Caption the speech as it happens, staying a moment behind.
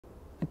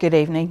Good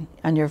evening,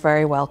 and you're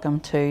very welcome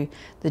to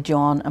the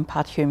John and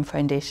Pat Hume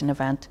Foundation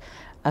event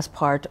as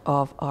part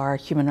of our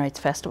Human Rights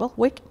Festival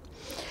week.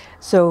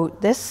 So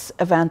this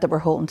event that we're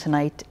holding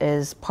tonight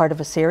is part of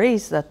a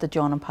series that the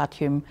John and Pat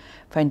Hume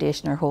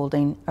Foundation are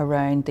holding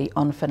around the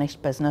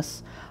unfinished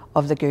business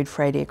of the Good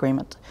Friday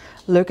Agreement,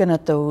 looking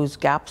at those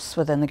gaps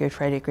within the Good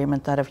Friday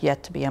Agreement that have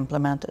yet to be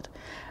implemented.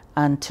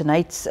 And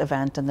tonight's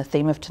event, and the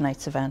theme of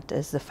tonight's event,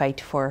 is the fight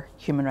for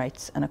human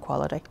rights and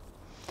equality.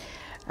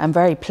 I'm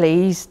very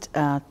pleased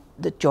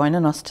that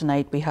joining us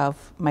tonight we have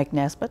Mike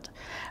Nesbitt.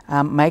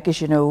 Mike,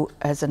 as you know,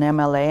 is an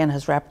MLA and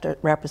has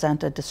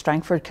represented the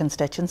Strangford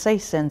constituency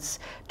since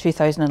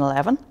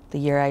 2011, the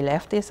year I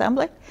left the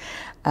Assembly.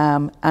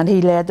 And he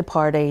led the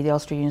party, the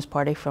Ulster Unionist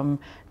Party, from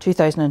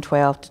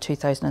 2012 to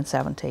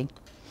 2017.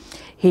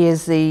 He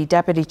is the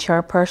Deputy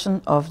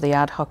Chairperson of the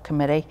Ad Hoc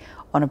Committee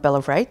on a Bill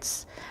of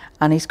Rights,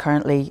 and he's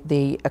currently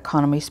the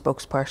Economy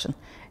Spokesperson.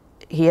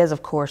 He is,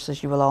 of course,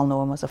 as you will all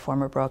know him, as a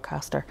former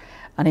broadcaster,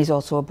 and he's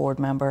also a board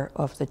member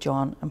of the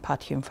John and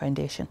Pat Hume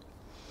Foundation.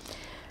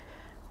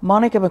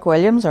 Monica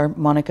McWilliams, or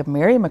Monica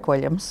Mary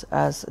McWilliams,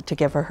 as to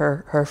give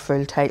her her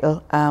full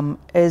title,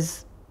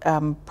 is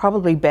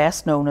probably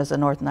best known as a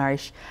Northern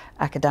Irish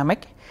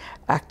academic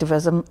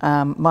activism.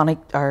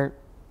 Monica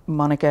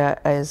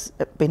has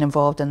been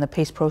involved in the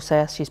peace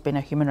process. She's been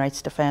a human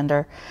rights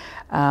defender.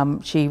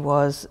 She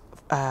was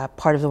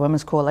part of the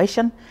Women's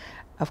Coalition,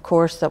 of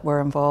course, that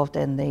were involved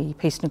in the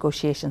peace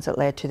negotiations that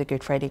led to the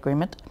Good Friday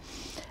Agreement.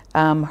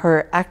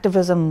 Her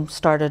activism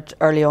started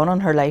early on in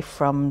her life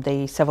from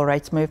the civil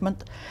rights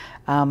movement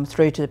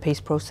through to the peace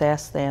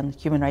process, then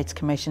Human Rights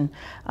Commission,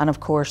 and of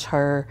course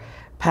her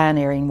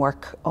pioneering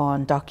work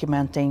on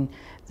documenting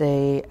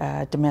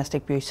the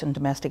domestic abuse and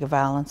domestic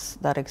violence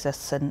that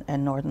exists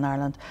in Northern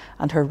Ireland.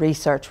 And her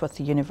research with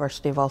the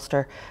University of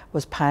Ulster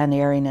was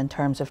pioneering in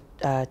terms of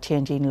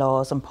changing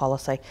laws and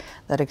policy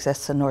that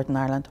exists in Northern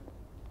Ireland.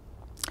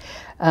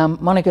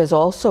 Monica is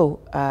also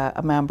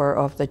a member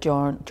of the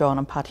John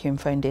and Pat Hume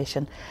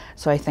Foundation,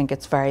 so I think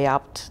it's very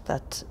apt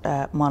that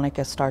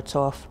Monica starts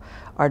off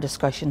our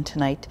discussion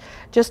tonight.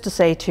 Just to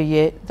say to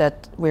you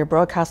that we're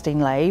broadcasting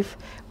live.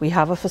 We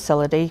have a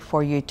facility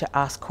for you to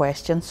ask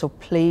questions, so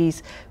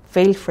please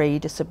feel free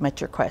to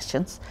submit your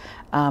questions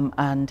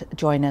and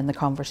join in the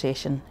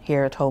conversation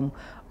here at home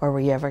or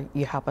wherever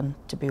you happen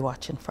to be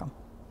watching from.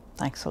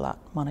 Thanks a lot,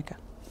 Monica.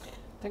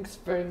 Thanks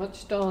very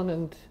much, Dawn,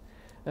 and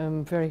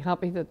I'm very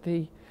happy that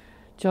the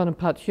John and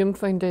Pat Hume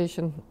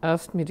Foundation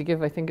asked me to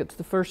give, I think it's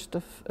the first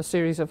of a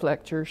series of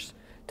lectures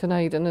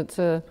tonight, and it's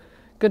a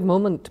good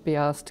moment to be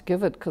asked to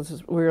give it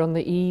because we're on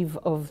the eve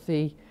of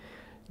the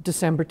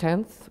December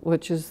 10th,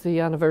 which is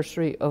the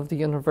anniversary of the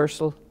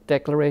Universal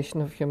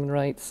Declaration of Human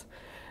Rights.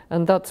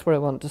 And that's where I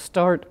want to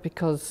start,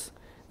 because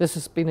this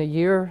has been a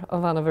year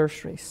of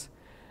anniversaries,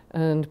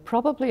 and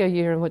probably a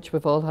year in which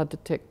we've all had to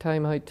take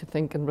time out to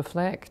think and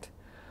reflect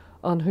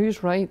on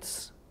whose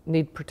rights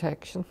need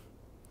protection.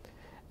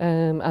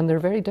 And they're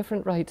very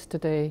different rights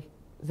today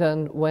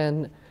than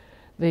when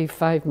the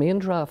five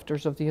main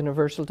drafters of the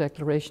Universal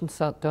Declaration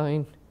sat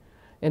down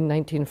in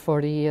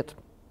 1948.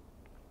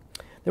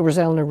 There was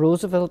Eleanor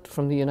Roosevelt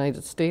from the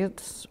United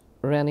States,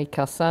 René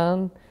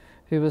Cassin,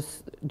 who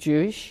was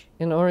Jewish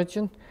in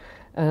origin,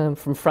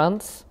 from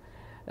France,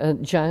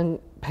 John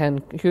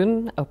Pat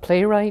Hume, a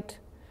playwright,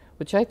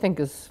 which I think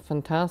is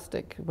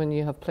fantastic when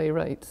you have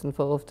playwrights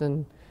involved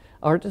and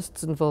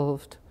artists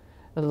involved,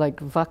 like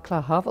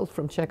Václav Havel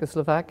from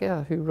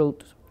Czechoslovakia, who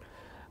wrote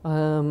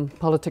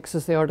Politics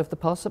is the Art of the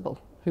Possible,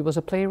 who was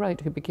a playwright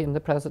who became the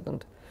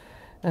president.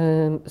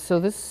 So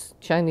this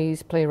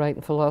Chinese playwright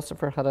and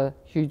philosopher had a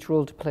huge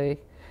role to play.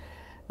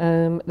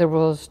 There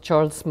was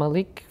Charles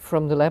Malik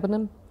from the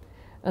Lebanon,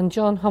 and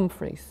John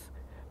Humphreys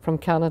from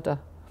Canada,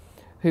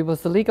 who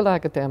was the legal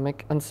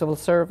academic and civil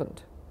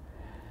servant.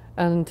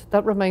 And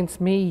that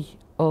reminds me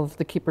of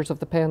the keepers of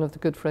the pen of the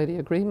Good Friday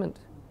Agreement.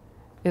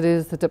 It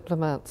is the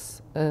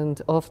diplomats and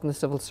often the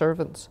civil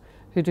servants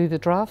who do the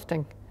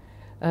drafting,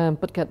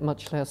 but get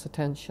much less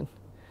attention.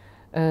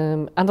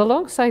 And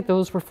alongside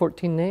those were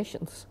 14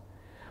 nations,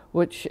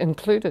 which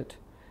included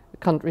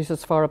countries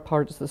as far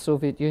apart as the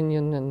Soviet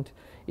Union and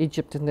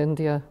Egypt and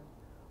India,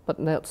 but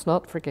let's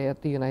not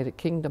forget the United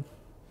Kingdom.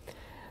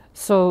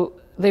 So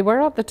they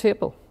were at the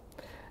table.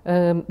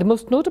 The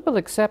most notable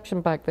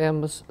exception back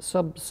then was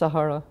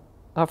sub-Sahara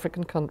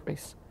African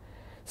countries,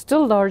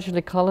 still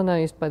largely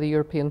colonised by the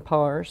European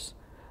powers,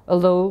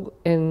 although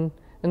in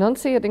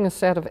enunciating a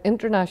set of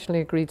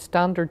internationally agreed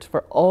standards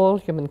for all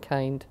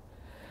humankind,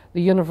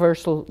 the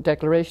Universal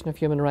Declaration of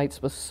Human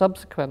Rights was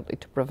subsequently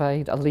to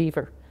provide a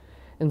lever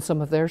in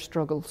some of their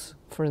struggles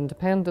for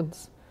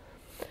independence.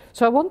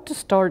 So I want to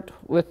start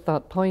with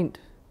that point,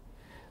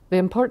 the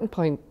important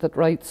point that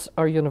rights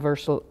are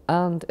universal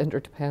and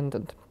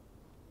interdependent.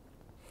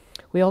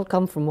 We all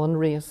come from one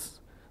race,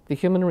 the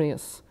human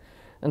race,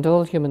 and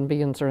all human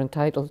beings are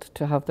entitled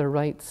to have their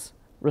rights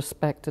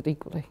respected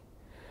equally.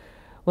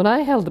 When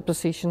I held the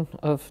position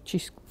of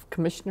Chief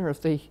Commissioner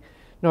of the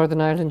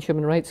Northern Ireland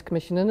Human Rights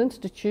Commission, an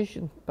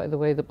institution, by the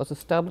way, that was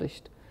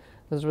established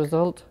as a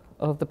result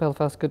of the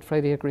Belfast Good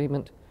Friday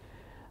Agreement.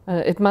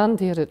 It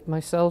mandated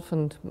myself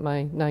and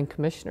my 9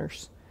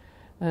 commissioners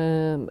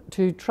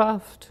to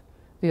draft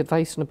the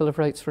advice on a Bill of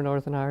Rights for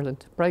Northern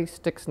Ireland. Bryce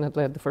Dixon had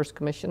led the first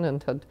commission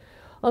and had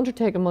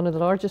undertaken one of the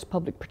largest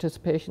public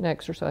participation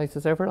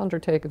exercises ever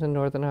undertaken in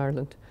Northern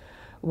Ireland,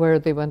 where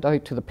they went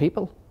out to the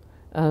people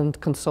and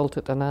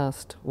consulted and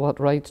asked, what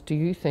rights do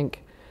you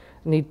think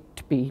need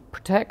to be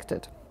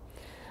protected?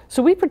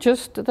 So we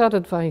produced that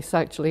advice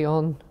actually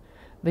on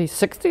the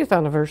 60th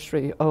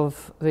anniversary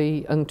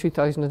in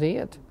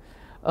 2008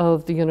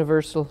 of the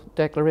Universal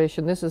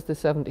Declaration. This is the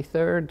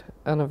 73rd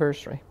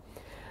anniversary,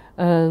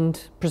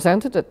 and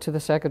presented it to the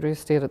Secretary of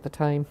State at the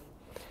time.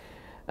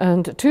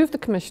 And 2 of the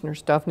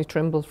commissioners, Daphne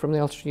Trimble from the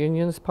Ulster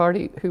Unionist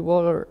Party, who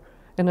were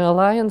in an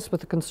alliance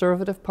with the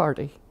Conservative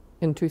Party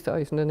in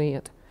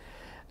 2008,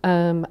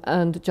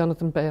 and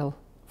Jonathan Bell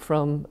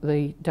from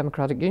the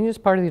Democratic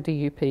Unionist Party,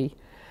 the DUP,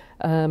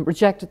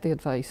 rejected the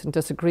advice and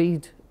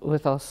disagreed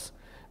with us,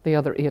 the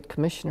other 8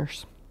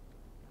 commissioners.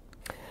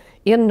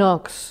 Ian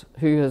Knox,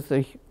 who is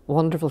the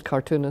wonderful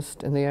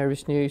cartoonist in the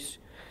Irish News,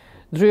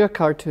 drew a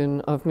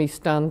cartoon of me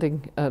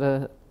standing at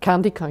a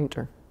candy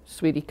counter,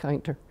 sweetie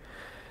counter,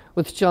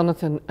 with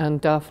Jonathan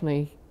and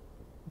Daphne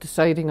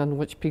deciding on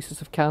which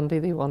pieces of candy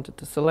they wanted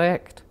to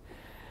select.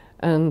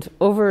 And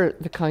over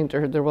the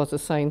counter there was a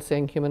sign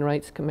saying Human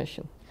Rights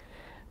Commission,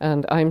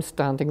 and I'm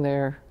standing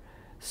there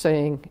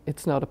saying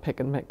it's not a pick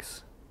and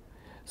mix.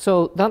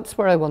 So that's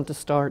where I want to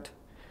start.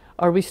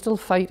 Are we still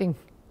fighting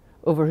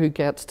over who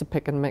gets to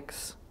pick and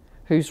mix,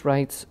 whose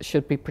rights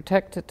should be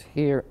protected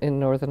here in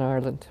Northern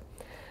Ireland?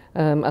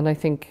 And I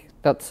think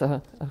that's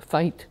a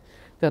fight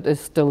that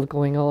is still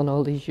going on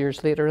all these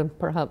years later, and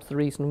perhaps the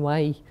reason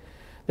why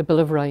the Bill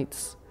of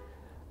Rights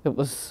that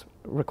was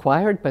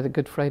required by the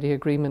Good Friday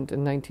Agreement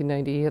in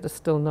 1998 is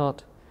still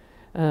not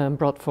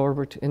brought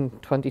forward in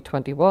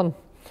 2021.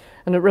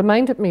 And it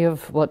reminded me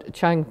of what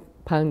Chang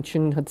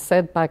Pan-chun had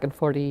said back in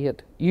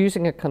 48,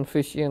 using a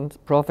Confucian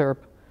proverb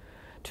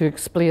to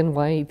explain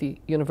why the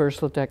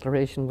Universal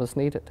Declaration was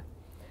needed.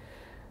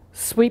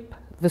 Sweep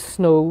the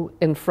snow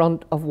in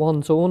front of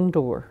one's own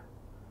door,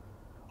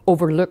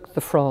 overlook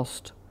the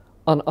frost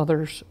on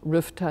others'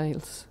 roof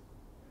tiles.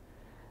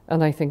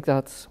 And I think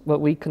that's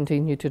what we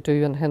continue to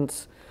do, and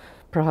hence,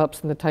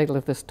 perhaps in the title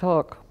of this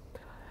talk,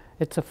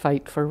 it's a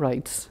fight for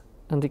rights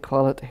and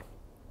equality.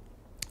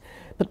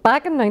 But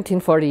back in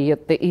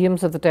 1948, the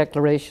aims of the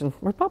Declaration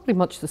were probably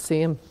much the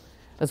same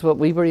as what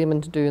we were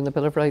aiming to do in the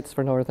Bill of Rights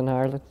for Northern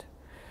Ireland.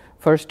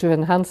 First, to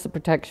enhance the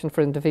protection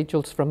for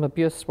individuals from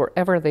abuse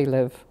wherever they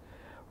live,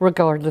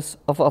 regardless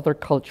of other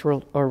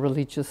cultural or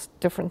religious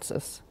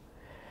differences.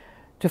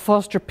 To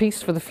foster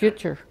peace for the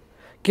future,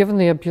 given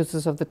the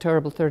abuses of the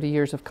terrible 30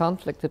 years of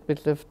conflict that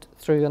we've lived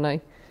through. And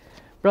I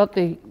brought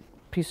the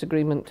peace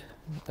agreement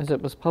as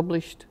it was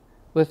published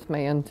with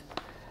me, and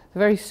the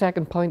very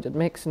second point it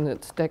makes in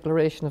its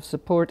declaration of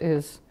support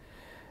is,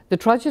 the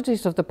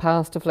tragedies of the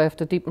past have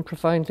left a deep and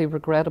profoundly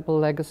regrettable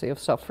legacy of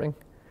suffering.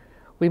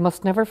 We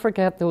must never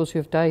forget those who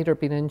have died or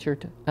been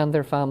injured and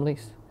their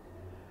families.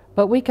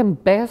 But we can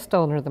best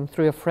honour them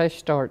through a fresh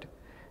start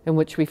in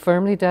which we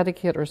firmly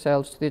dedicate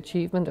ourselves to the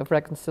achievement of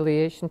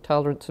reconciliation,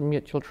 tolerance and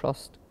mutual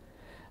trust.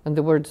 And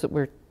the words that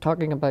we're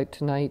talking about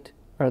tonight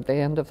are at the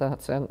end of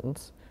that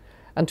sentence.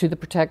 And to the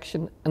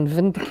protection and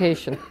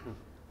vindication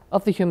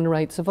of the human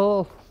rights of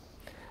all.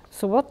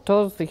 So what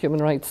does the human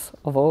rights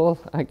of all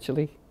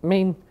actually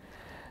mean?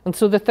 And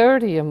so the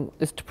third aim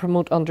is to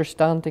promote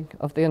understanding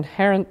of the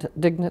inherent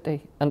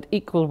dignity and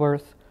equal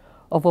worth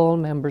of all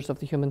members of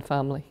the human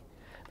family.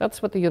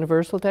 That's what the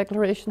Universal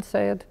Declaration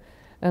said,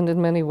 and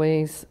in many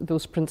ways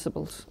those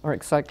principles are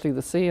exactly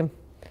the same.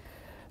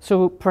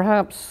 So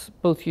perhaps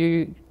both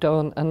you,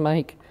 Dawn and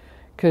Mike,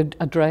 could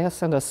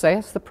address and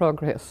assess the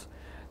progress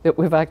that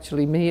we've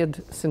actually made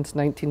since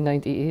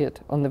 1998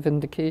 on the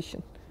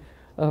vindication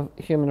of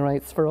human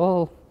rights for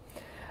all.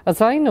 As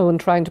I know, in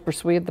trying to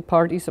persuade the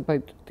parties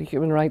about the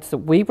human rights that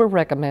we were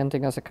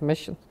recommending as a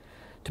commission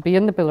to be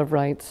in the Bill of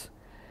Rights,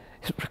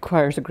 it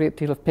requires a great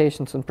deal of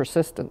patience and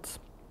persistence.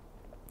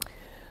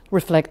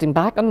 Reflecting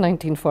back on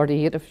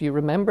 1948, if you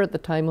remember, at the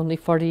time only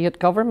 48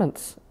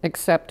 governments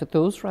accepted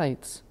those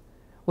rights,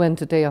 when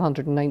today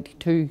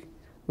 192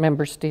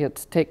 member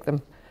states take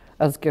them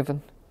as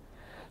given.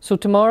 So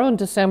tomorrow on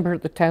December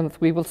the 10th,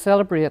 we will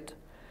celebrate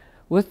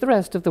with the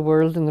rest of the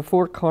world in the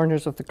 4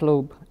 corners of the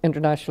globe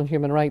International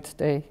Human Rights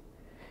Day.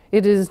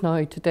 It is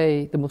now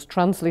today the most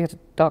translated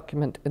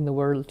document in the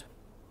world.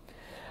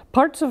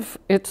 Parts of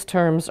its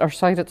terms are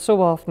cited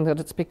so often that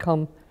it's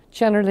become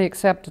generally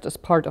accepted as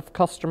part of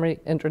customary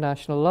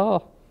international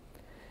law.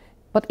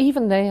 But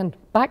even then,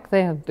 back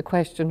then, the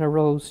question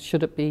arose,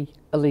 should it be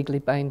a legally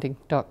binding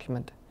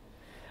document?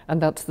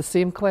 And that's the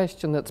same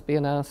question that's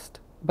being asked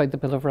by the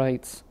Bill of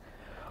Rights.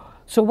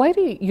 So why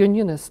do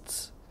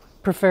unionists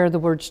prefer the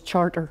words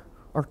charter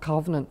or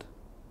covenant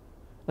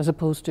as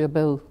opposed to a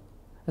bill,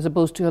 as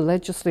opposed to a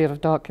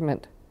legislative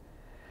document?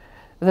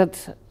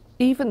 That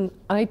even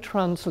I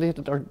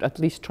translated, or at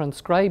least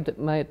transcribed it,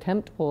 my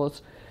attempt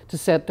was to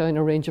set down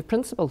a range of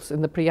principles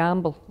in the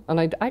preamble, and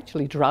I'd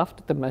actually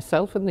drafted them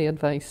myself in the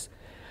advice,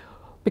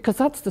 because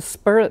that's the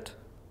spirit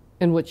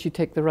in which you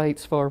take the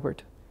rights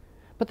forward.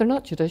 But they're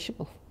not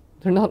judiciable,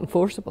 they're not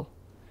enforceable.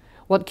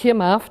 What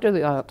came after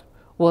that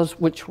was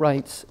which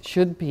rights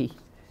should be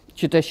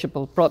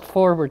judiciable, brought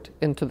forward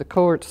into the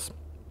courts.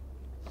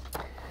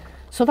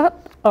 So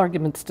that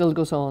argument still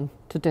goes on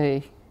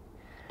today.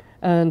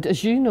 And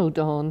as you know,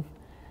 Dawn,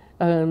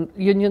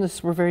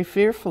 unionists were very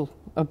fearful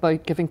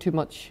about giving too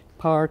much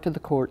power to the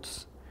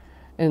courts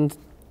and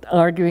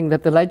arguing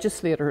that the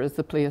legislator is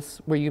the place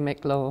where you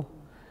make law,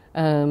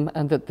 and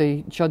that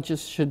the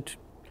judges should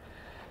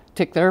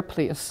take their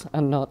place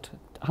and not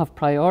have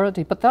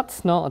priority. But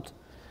that's not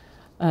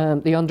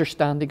the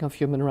understanding of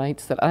human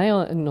rights that I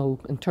know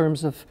in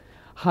terms of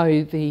how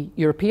the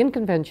European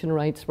Convention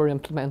rights were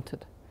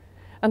implemented.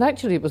 And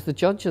actually it was the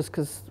judges,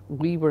 because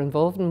we were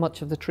involved in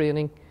much of the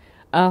training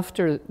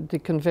after the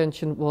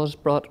convention was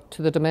brought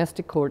to the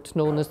domestic courts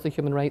known as the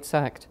Human Rights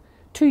Act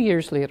 2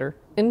 years later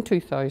in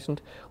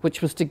 2000,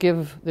 which was to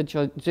give the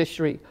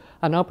judiciary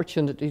an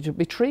opportunity to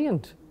be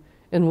trained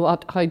in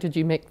how did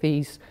you make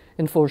these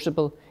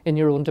enforceable in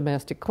your own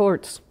domestic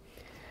courts.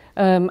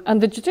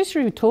 And the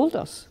judiciary told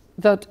us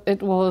that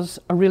it was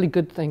a really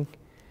good thing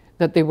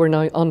that they were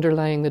now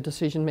underlying the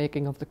decision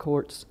making of the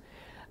courts.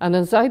 And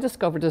as I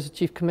discovered as a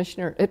Chief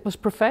Commissioner, it was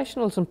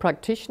professionals and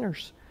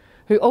practitioners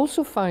who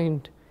also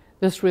found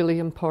this really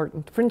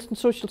important. For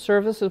instance, social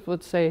services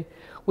would say,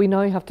 we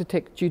now have to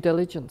take due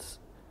diligence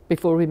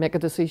before we make a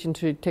decision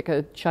to take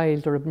a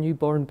child or a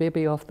newborn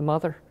baby off the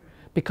mother.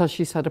 Because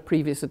she's had a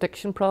previous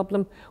addiction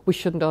problem, we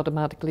shouldn't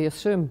automatically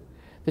assume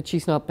that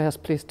she's not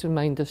best placed to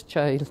mind this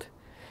child.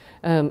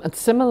 And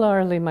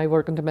similarly, my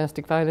work on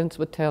domestic violence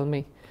would tell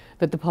me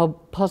that the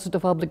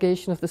positive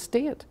obligation of the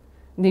state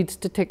needs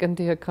to take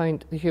into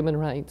account the human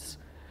rights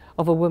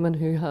of a woman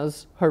who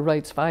has her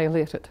rights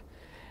violated,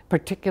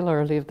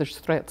 particularly if there's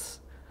threats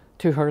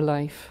to her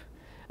life.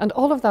 And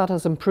all of that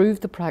has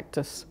improved the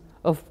practice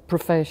of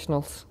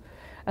professionals.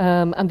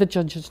 And the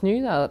judges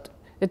knew that.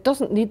 It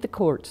doesn't need the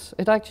courts.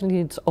 It actually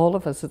needs all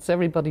of us. It's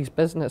everybody's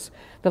business.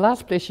 The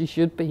last place you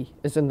should be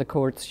is in the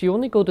courts. You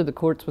only go to the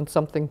courts when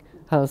something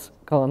has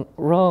gone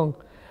wrong.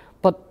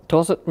 But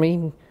does it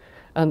mean,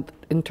 and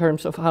in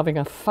terms of having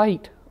a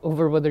fight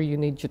over whether you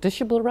need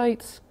judiciable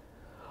rights,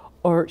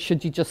 or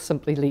should you just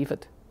simply leave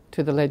it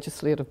to the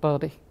legislative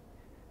body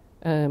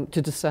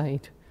to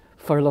decide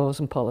for laws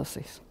and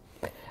policies?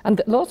 And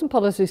the laws and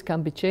policies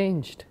can be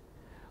changed,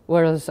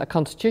 whereas a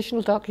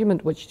constitutional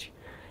document, which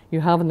you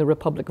have in the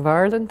Republic of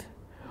Ireland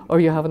or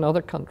you have in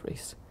other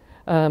countries,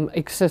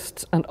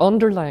 exists and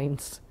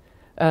underlines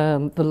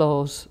the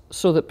laws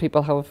so that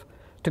people have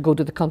to go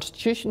to the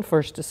Constitution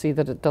first to see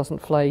that it doesn't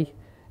fly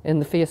in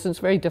the face. And it's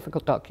a very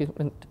difficult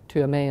document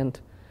to amend,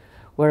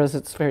 whereas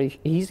it's very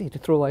easy to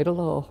throw out a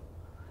law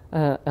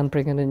and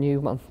bring in a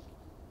new one.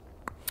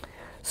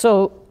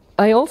 So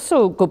I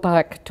also go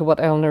back to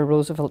what Eleanor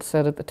Roosevelt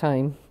said at the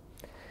time.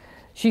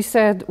 She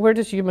said, where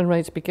does human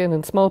rights begin?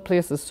 In small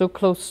places, so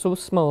close, so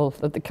small,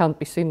 that they can't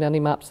be seen in any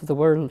maps of the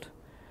world.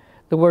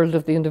 The world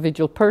of the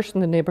individual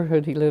person, the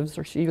neighbourhood he lives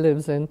or she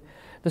lives in,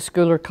 the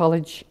school or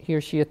college he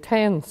or she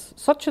attends.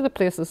 Such are the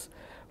places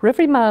where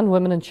every man,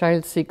 woman and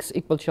child seeks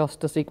equal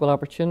justice, equal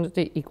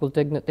opportunity, equal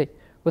dignity,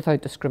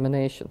 without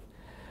discrimination.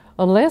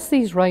 Unless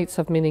these rights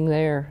have meaning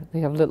there,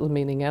 they have little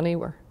meaning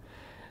anywhere.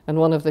 And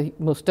one of the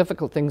most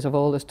difficult things of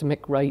all is to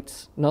make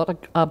rights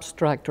not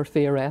abstract or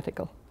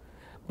theoretical,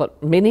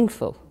 but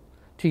meaningful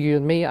to you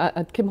and me.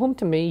 It came home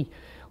to me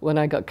when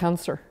I got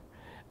cancer,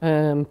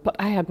 but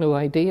I had no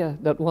idea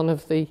that one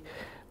of the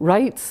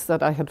rights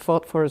that I had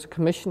fought for as a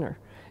commissioner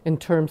in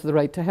terms of the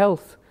right to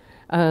health,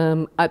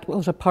 it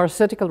was a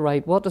parasitical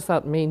right. What does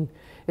that mean?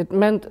 It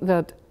meant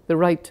that the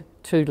right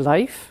to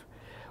life,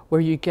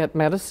 where you get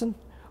medicine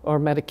or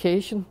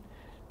medication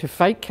to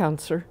fight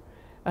cancer,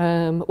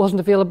 wasn't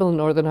available in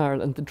Northern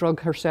Ireland, the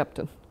drug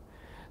Herceptin.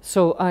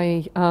 So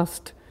I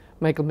asked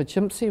Michael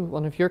McWilliams,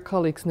 one of your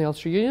colleagues in the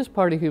Ulster Unionist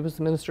Party, who was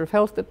the Minister of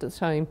Health at the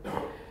time,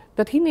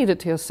 that he needed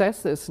to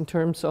assess this in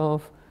terms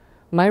of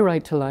my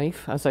right to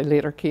life, as I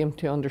later came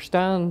to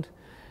understand,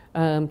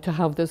 to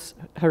have this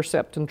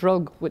Herceptin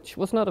drug, which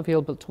was not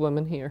available to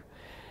women here.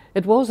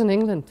 It was in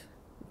England,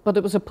 but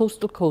it was a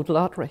postal code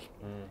lottery.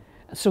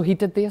 So he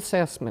did the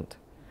assessment.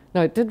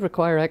 Now, it did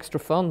require extra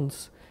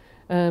funds,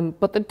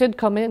 but it did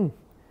come in,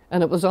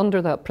 and it was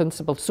under that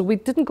principle. So we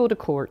didn't go to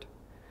court.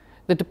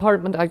 The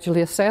department actually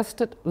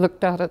assessed it,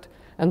 looked at it,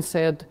 and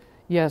said,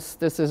 yes,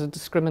 this is a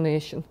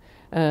discrimination,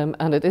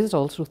 and it is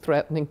also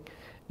threatening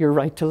your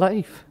right to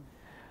life.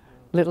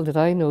 Little did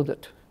I know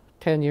that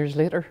 10 years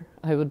later,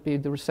 I would be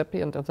the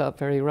recipient of that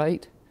very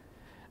right.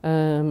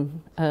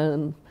 And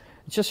it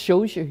just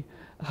shows you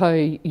how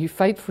you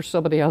fight for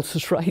somebody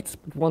else's rights,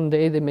 but one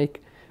day they may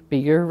be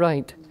your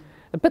right.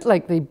 A bit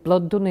like the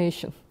blood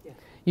donation.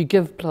 You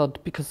give blood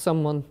because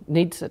someone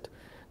needs it,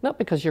 not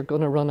because you're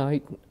going to run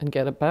out and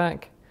get it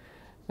back.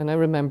 And I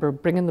remember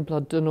bringing the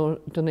blood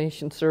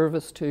donation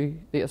service to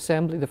the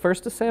assembly, the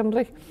first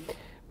assembly,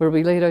 where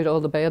we laid out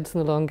all the beds in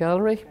the long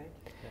gallery.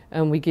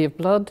 and we gave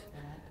blood.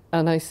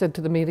 And I said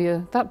to the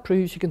media, that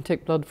proves you can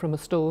take blood from a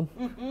stone.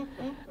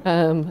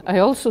 I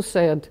also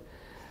said,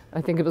 I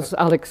think it was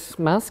Alex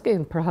Maskey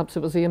and perhaps it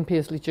was Ian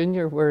Paisley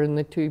Jr. were in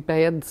the two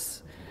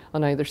beds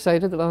on either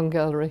side of the long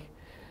gallery.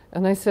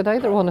 And I said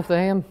either one of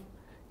them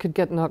could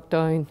get knocked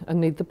down and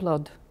need the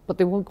blood, but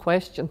they won't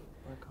question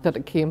that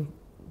it came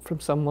from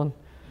someone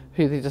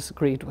who they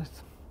disagreed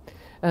with.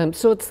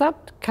 So it's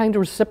that kind of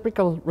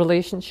reciprocal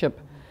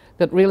relationship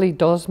that really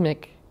does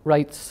make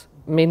rights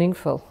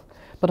meaningful.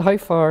 But how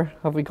far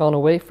have we gone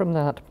away from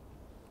that?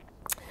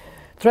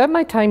 Throughout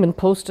my time in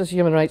post as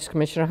Human Rights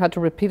Commissioner, I had to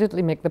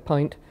repeatedly make the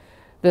point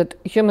that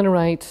human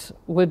rights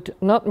would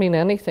not mean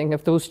anything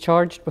if those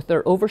charged with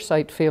their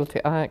oversight failed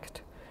to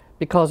act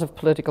because of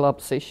political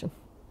opposition.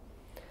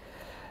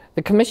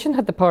 The Commission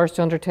had the powers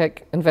to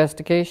undertake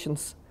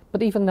investigations,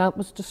 but even that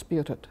was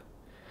disputed.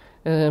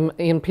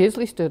 Ian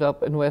Paisley stood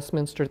up in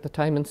Westminster at the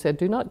time and said,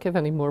 do not give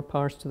any more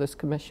powers to this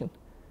Commission.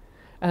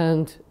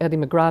 And Eddie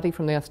McGratty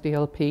from the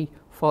SDLP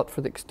fought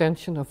for the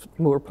extension of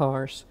more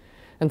powers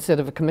and said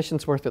if a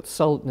commission's worth its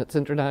salt and it's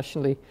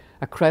internationally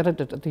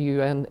accredited at the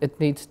UN, it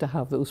needs to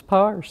have those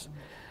powers.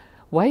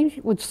 Why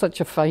would such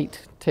a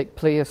fight take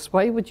place?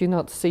 Why would you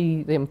not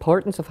see the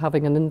importance of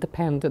having an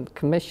independent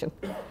commission?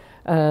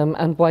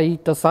 And why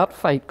does that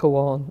fight go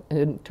on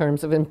in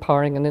terms of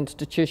empowering an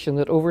institution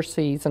that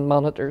oversees and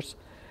monitors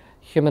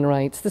human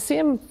rights? The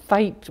same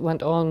fight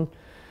went on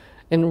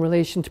in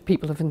relation to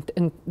people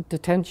in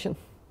detention.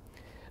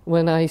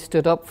 When I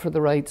stood up for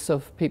the rights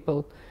of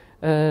people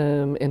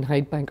in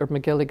Hydebank or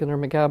McGilligan or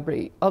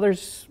McGabry,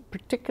 others,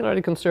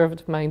 particularly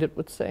conservative minded,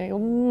 would say,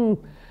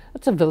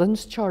 that's a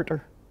villain's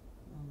charter,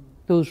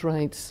 those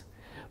rights.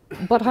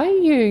 But how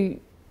you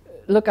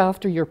look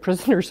after your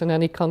prisoners in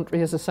any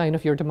country is a sign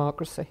of your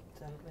democracy.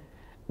 Exactly.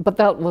 But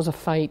that was a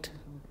fight,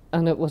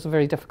 and it was a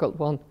very difficult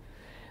one.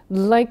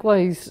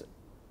 Likewise,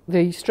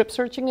 the strip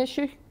searching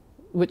issue,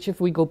 which if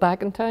we go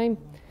back in time,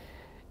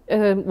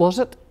 was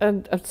it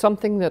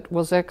something that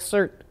was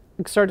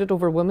exerted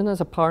over women as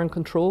a power and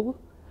control?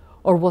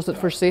 Or was it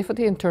for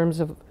safety in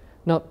terms of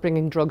not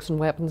bringing drugs and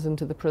weapons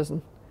into the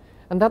prison?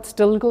 And that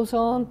still goes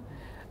on.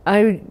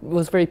 I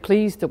was very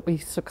pleased that we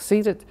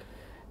succeeded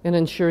in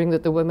ensuring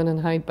that the women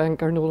in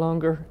Hydebank are no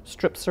longer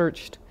strip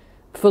searched,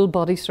 full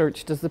body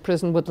searched, as the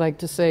prison would like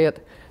to say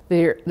it.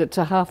 It's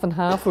a half and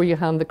half where you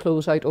hand the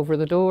clothes out over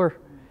the door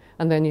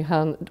and then you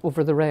hand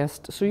over the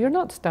rest. So you're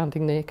not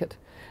standing naked.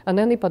 And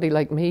anybody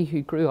like me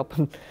who grew up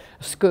in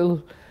a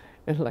school,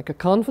 like a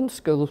convent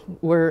school,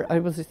 where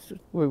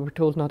we were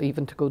told not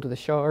even to go to the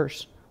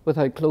showers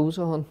without clothes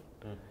on.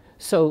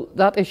 So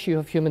that issue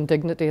of human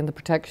dignity and the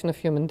protection of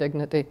human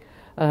dignity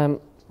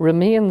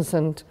remains.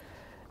 And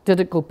did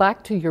it go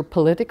back to your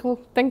political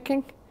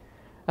thinking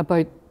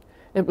about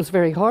it was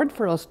very hard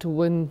for us to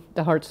win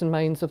the hearts and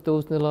minds of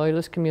those in the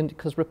loyalist community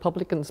because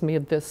Republicans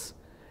made this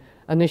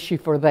an issue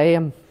for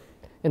them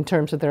in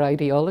terms of their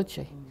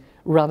ideology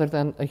rather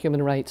than a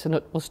human rights. And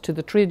it was to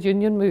the trade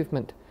union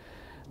movement,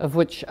 of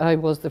which I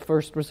was the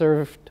first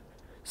reserved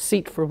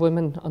seat for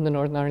women on the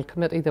Northern Ireland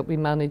Committee, that we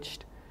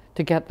managed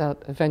to get that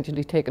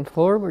eventually taken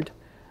forward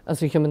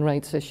as a human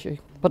rights issue.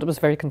 But it was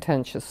very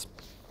contentious.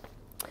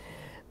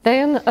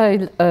 Then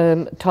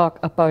I'll talk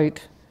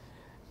about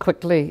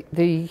quickly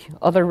the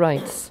other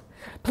rights.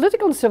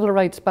 Political and civil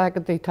rights back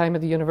at the time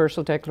of the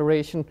Universal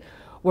Declaration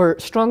were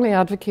strongly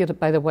advocated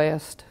by the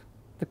West.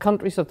 The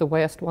countries of the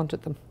West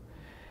wanted them.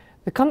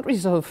 The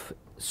countries of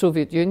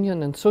Soviet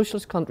Union and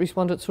socialist countries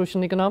wanted social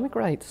and economic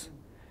rights.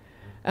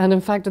 And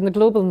in fact, in the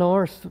global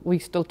north, we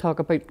still talk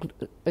about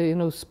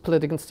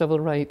political and civil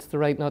rights, the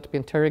right not to be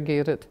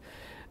interrogated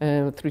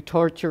through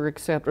torture,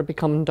 etc.,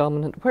 becoming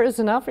dominant. Whereas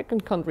in African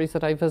countries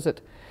that I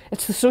visit,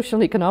 it's the social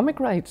and economic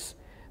rights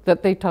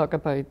that they talk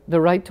about,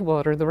 the right to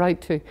water, the right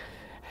to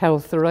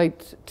health, the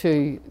right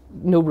to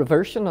no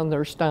reversion on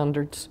their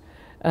standards.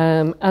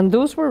 And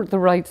those were the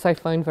rights I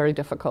found very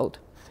difficult.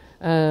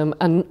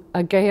 And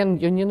again,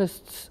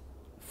 unionists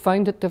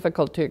found it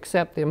difficult to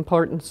accept the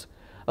importance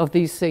of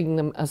these, seeing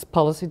them as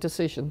policy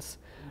decisions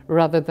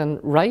rather than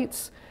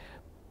rights.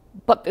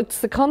 But it's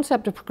the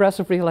concept of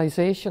progressive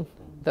realisation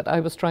that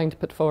I was trying to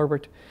put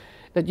forward,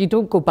 that you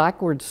don't go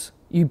backwards,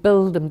 you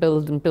build and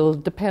build and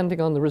build depending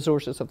on the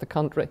resources of the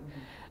country.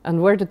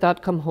 And where did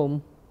that come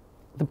home?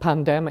 The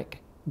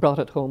pandemic brought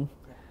it home.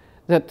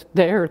 That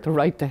the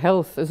right to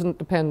health isn't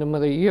dependent on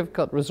whether you've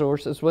got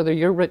resources, whether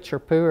you're rich or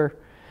poor.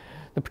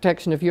 The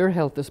protection of your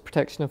health is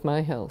protection of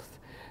my health.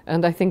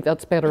 And I think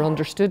that's better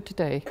understood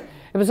today.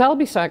 It was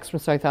Albie Sachs from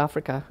South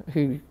Africa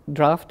who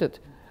drafted,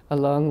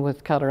 along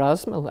with Kader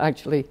Asmal,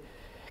 actually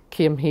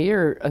came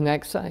here in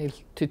exile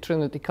to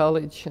Trinity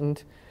College,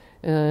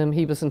 and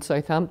he was in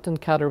Southampton,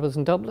 Kader was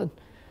in Dublin.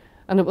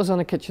 And it was on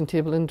a kitchen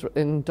table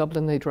in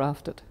Dublin they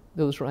drafted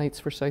those rights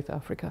for South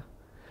Africa.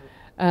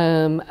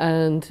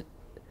 And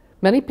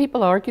many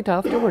people argued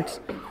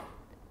afterwards,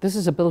 this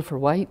is a bill for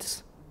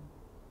whites.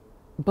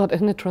 But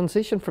in a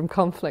transition from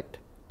conflict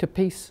to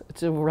peace,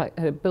 it's a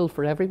bill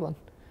for everyone.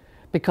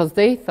 Because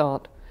they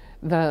thought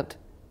that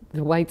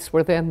the whites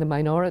were then the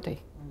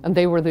minority and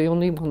they were the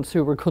only ones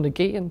who were going to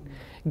gain,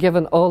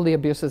 given all the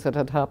abuses that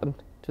had happened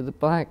to the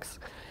blacks.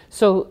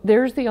 So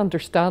there's the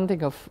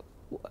understanding of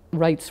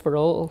rights for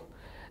all,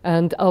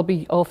 and I'll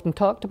be often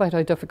talked about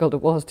how difficult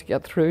it was to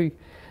get through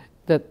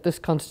that this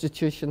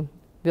constitution,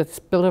 this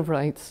Bill of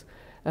Rights,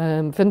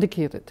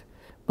 vindicated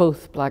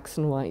both blacks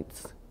and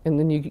whites in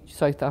the new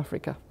South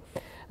Africa.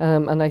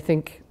 And I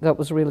think that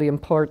was really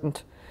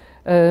important.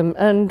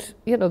 And,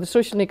 you know, the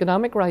social and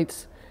economic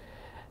rights,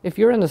 if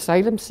you're an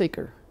asylum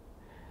seeker,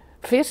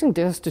 facing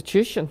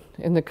destitution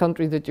in the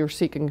country that you're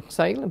seeking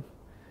asylum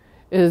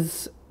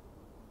is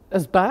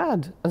as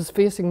bad as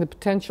facing the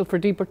potential for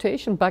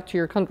deportation back to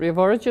your country of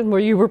origin where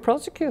you were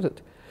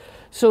prosecuted.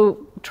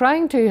 So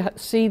trying to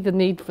see the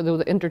need for the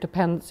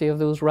interdependency of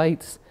those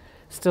rights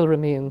still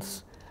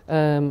remains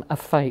a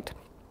fight.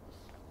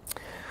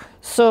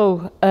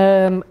 So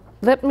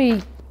let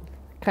me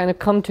kind of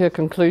come to a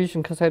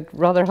conclusion, because I'd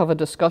rather have a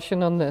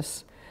discussion on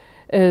this,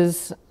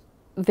 is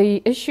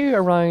the issue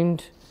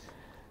around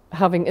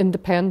having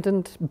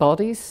independent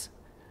bodies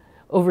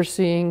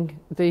overseeing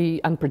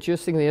and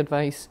producing the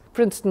advice.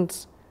 For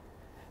instance,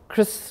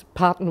 Chris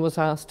Patton was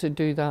asked to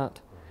do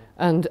that,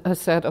 and a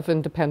set of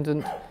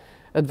independent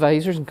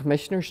advisors and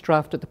commissioners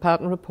drafted the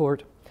Patton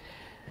report.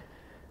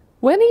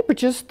 When he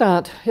produced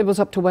that, it was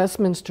up to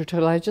Westminster to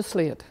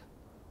legislate.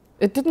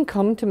 It didn't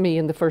come to me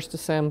in the First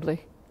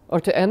Assembly, or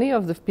to any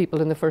of the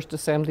people in the First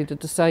Assembly, to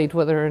decide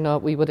whether or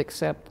not we would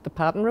accept the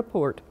Patton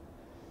report.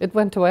 It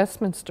went to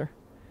Westminster.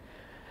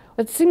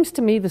 It seems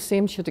to me the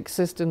same should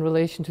exist in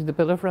relation to the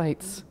Bill of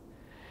Rights.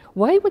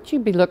 Why would you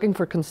be looking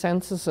for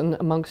consensus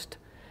amongst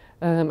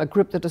a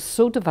group that is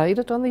so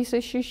divided on these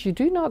issues? You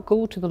do not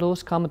go to the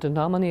lowest common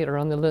denominator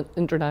on the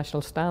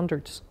international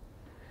standards.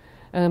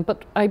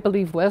 But I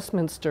believe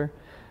Westminster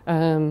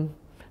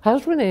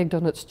has reneged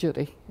on its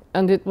duty.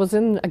 And it was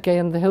in,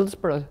 again, the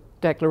Hillsborough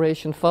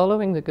Declaration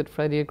following the Good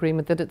Friday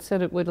Agreement that it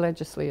said it would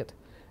legislate,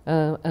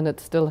 and it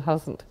still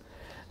hasn't.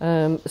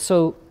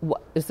 So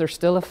is there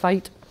still a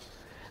fight?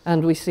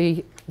 And we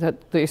see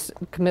that this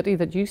committee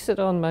that you sit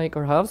on, Mike,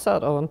 or have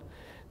sat on,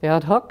 the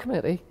ad hoc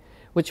committee,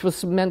 which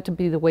was meant to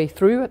be the way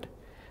through it,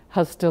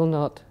 has still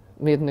not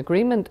made an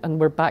agreement, and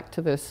we're back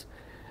to this.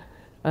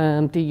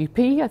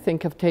 DUP, I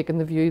think, have taken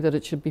the view that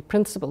it should be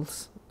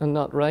principles and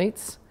not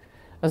rights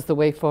as the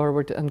way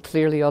forward, and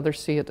clearly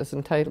others see it as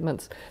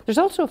entitlements. There's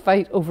also a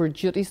fight over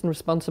duties and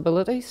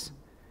responsibilities,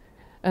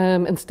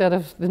 instead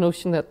of the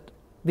notion that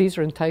these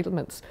are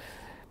entitlements.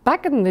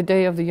 Back in the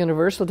day of the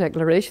Universal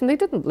Declaration, they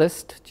didn't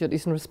list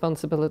duties and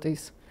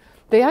responsibilities.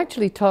 They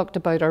actually talked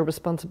about our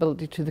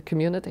responsibility to the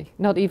community,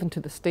 not even to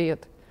the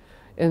state,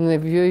 in the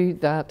view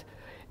that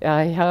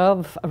I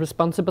have a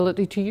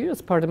responsibility to you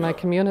as part of my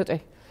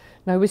community.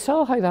 Now, we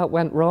saw how that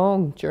went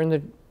wrong during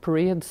the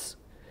parades,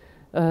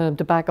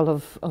 debacle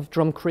of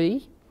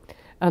Drumcree,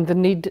 and the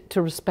need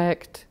to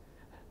respect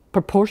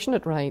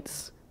proportionate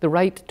rights. The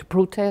right to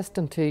protest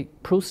and to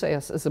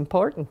process is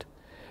important,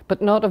 but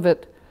not of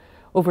it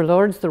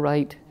overlords the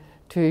right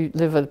to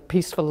live a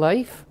peaceful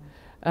life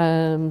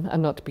and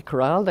not to be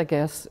corralled, I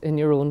guess, in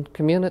your own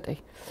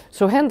community.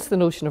 So hence the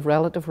notion of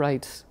relative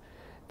rights,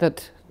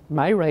 that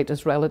my right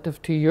is relative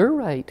to your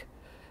right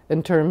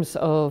in terms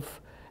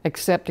of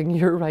accepting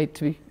your right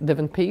to live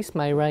in peace,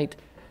 my right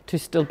to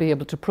still be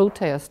able to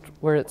protest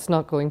where it's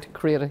not going to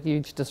create a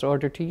huge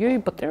disorder to you.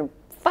 But their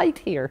fight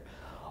here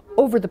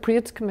over the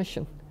Parades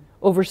Commission,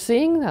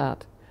 overseeing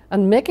that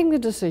and making the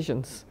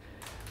decisions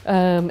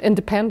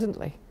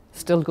independently,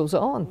 still goes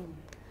on.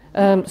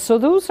 So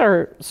those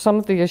are some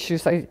of the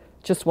issues I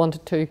just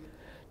wanted to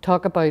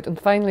talk about. And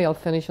finally, I'll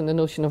finish on the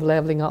notion of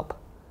levelling up.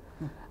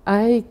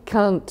 I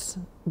can't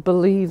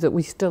believe that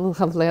we still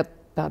have let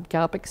that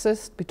gap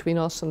exist between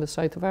us and the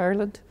south of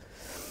Ireland.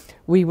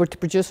 We were to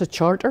produce a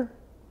charter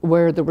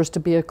where there was to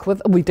be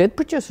we did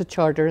produce a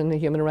charter in the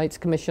Human Rights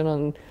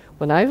Commission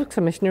when I was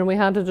Commissioner, and we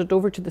handed it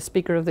over to the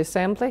Speaker of the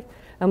Assembly,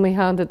 and we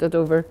handed it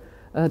over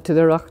to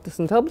the Oireachtas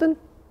in Dublin.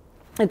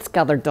 It's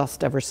gathered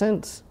dust ever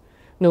since.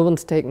 No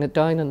one's taken it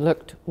down and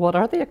looked, what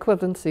are the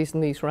equivalencies in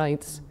these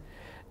rights?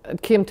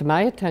 It came to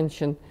my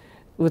attention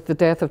with the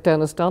death of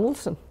Dennis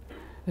Donaldson,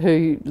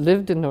 who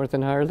lived in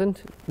Northern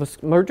Ireland,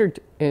 was murdered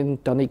in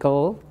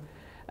Donegal.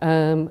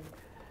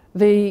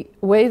 The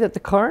way that the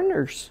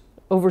coroners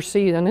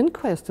oversee an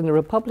inquest in the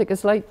Republic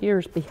is light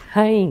years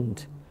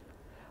behind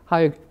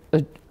how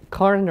a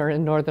coroner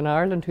in Northern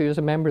Ireland, who is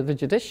a member of the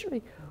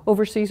judiciary,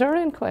 oversees our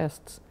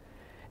inquests.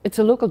 It's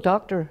a local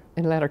doctor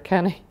in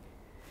Letterkenny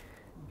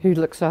who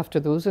looks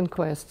after those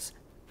inquests.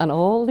 And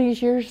all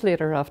these years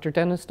later, after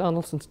Dennis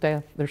Donaldson's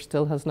death, there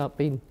still has not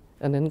been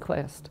an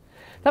inquest.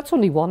 That's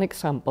only one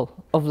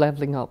example of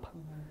levelling up.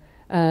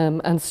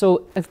 And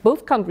so if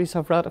both countries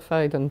have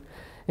ratified and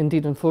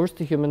indeed enforced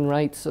the Human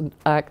Rights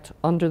Act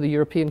under the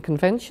European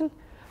Convention,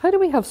 how do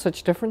we have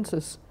such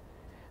differences?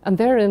 And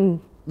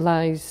therein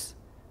lies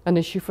an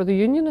issue for the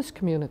unionist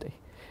community.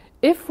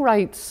 If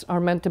rights are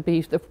meant to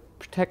be the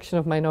protection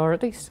of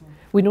minorities,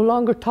 we no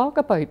longer talk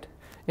about,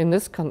 in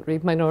this country,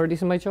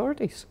 minorities and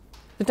majorities.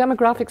 The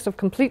demographics have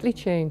completely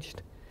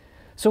changed.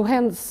 So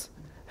hence,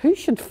 who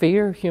should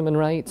fear human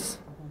rights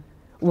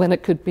when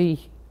it could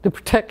be the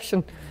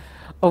protection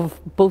of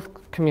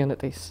both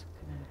communities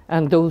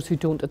and those who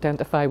don't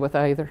identify with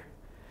either?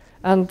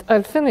 And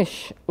I'll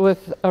finish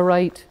with a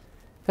right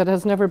that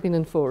has never been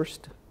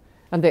enforced,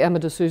 and the Emma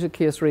D'Souza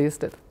case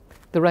raised it,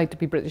 the right to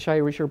be British,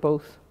 Irish or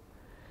both.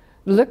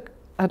 Look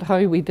at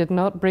how we did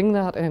not bring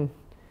that in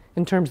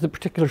terms of the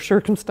particular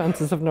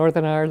circumstances of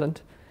Northern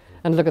Ireland,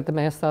 and look at the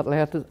mess that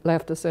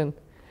left us in.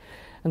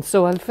 And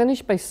so I'll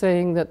finish by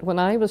saying that when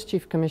I was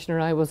Chief Commissioner,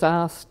 I was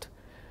asked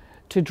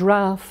to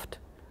draft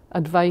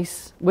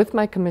advice with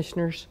my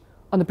commissioners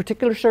on the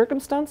particular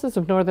circumstances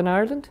of Northern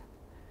Ireland.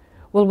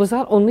 Well, was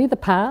that only the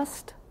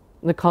past,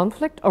 the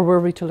conflict, or were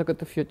we to look at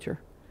the future?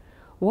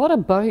 What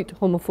about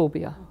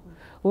homophobia?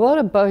 What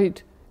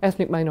about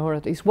ethnic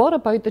minorities? What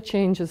about the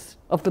changes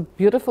of the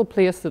beautiful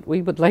place that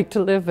we would like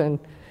to live in,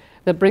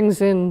 that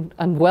brings in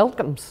and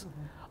welcomes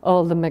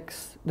all the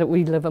mix that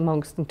we live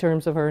amongst in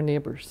terms of our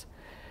neighbours?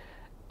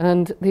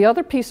 And the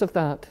other piece of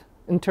that,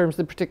 in terms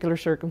of the particular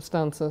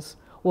circumstances,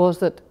 was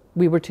that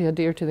we were to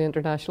adhere to the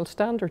international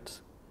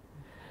standards.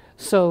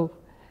 So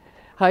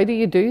how do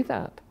you do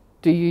that?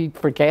 Do you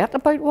forget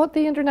about what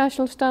the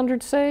international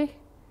standards say?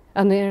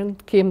 And then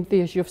came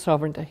the issue of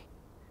sovereignty.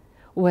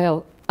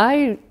 Well,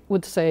 I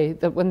would say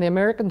that when the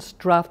Americans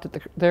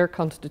drafted their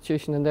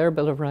Constitution and their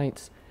Bill of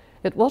Rights,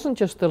 it wasn't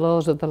just the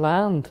laws of the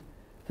land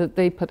that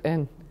they put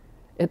in.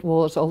 It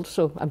was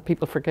also, and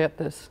people forget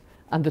this,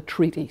 and the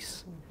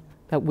treaties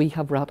that we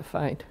have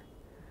ratified.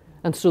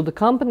 And so the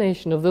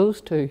combination of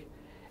those two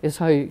is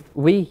how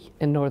we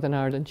in Northern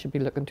Ireland should be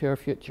looking to our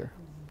future.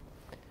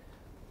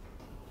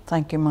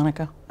 Thank you,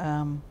 Monica.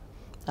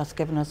 That's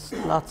given us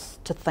lots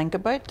to think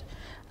about,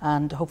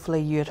 and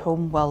hopefully you at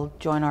home will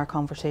join our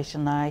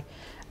conversation now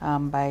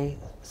by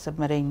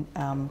submitting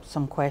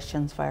some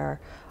questions via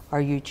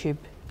our YouTube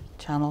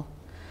channel.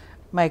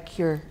 Mike,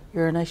 your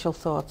initial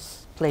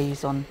thoughts,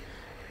 please, on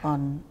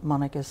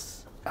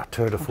Monica's. A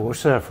tour de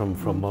force there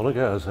from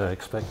Monica, as I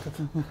expected.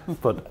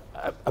 But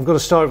I'm going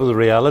to start with the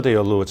reality,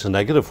 although it's a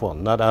negative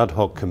one. That ad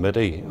hoc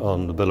committee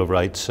on the Bill of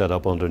Rights set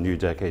up under New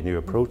Decade, New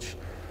Approach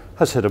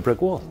has hit a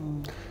brick wall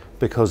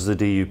because the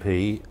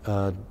DUP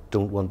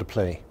don't want to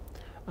play.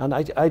 And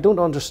I don't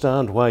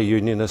understand why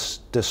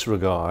unionists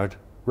disregard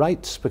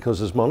rights,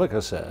 because as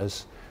Monica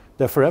says,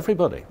 they're for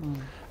everybody.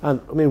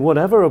 And I mean,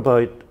 whatever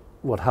about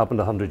what happened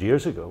 100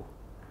 years ago,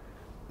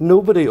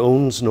 nobody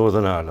owns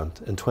Northern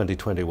Ireland in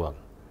 2021.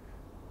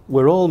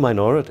 We're all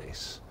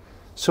minorities.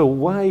 So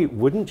why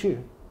wouldn't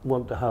you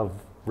want to have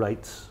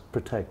rights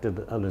protected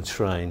and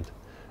enshrined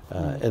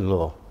in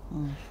law?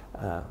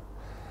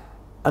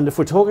 And if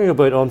we're talking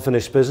about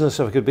unfinished business,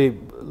 if it could be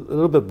a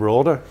little bit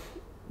broader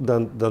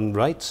than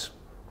rights,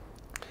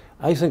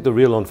 I think the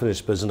real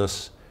unfinished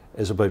business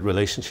is about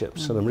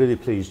relationships. And I'm really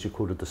pleased you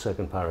quoted the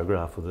second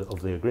paragraph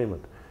of the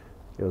agreement.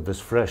 You know, this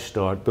fresh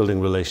start, building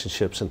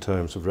relationships in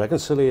terms of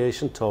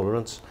reconciliation,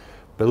 tolerance,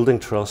 building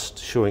trust,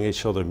 showing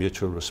each other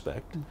mutual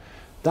respect.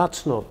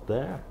 That's not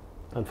there.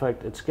 In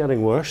fact, it's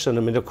getting worse. And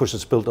I mean, of course,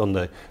 it's built on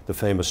the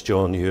famous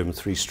John Hume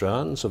three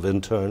strands of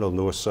internal,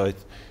 north,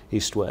 south,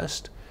 east,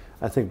 west.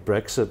 I think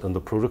Brexit and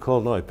the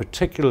protocol now,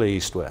 particularly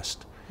east,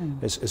 west,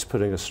 is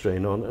putting a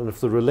strain on. And if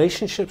the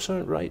relationships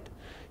aren't right,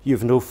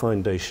 you've no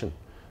foundation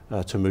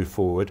to move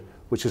forward,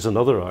 which is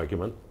another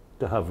argument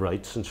to have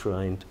rights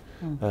enshrined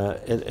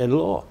in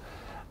law.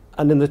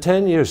 And in the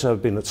 10 years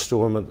I've been at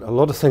Stormont, a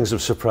lot of things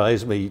have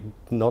surprised me,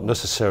 not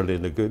necessarily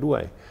in a good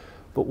way.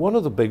 But one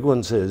of the big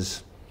ones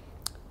is,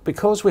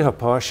 because we have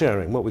power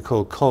sharing, what we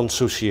call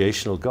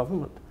consociational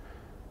government,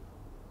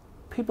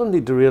 people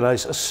need to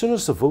realise as soon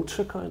as the votes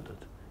are counted,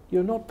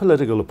 you're not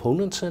political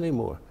opponents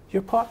anymore,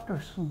 you're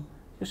partners.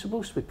 You're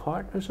supposed to be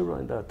partners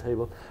around that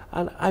table.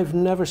 And I've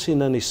never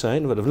seen any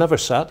sign of it. I've never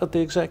sat at the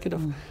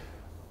executive,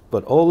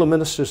 but all the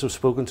ministers I've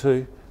spoken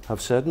to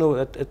have said, no,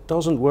 it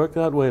doesn't work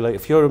that way. Like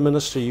if you're a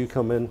minister, you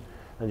come in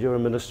and you're a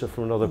minister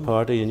from another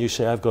party and you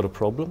say, I've got a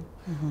problem.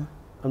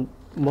 And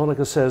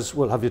Monica says,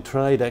 well, have you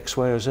tried X,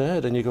 Y, or Z?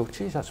 And you go,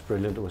 geez, that's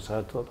brilliant. I wish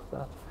I'd thought of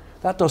that.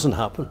 That doesn't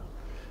happen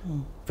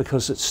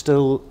because it's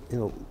still, you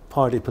know,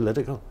 party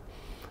political.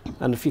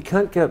 And if you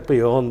can't get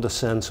beyond the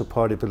sense of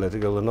party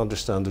political and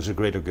understand there's a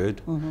greater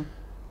good,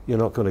 you're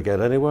not going to get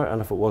anywhere.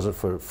 And if it wasn't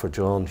for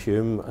John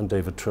Hume and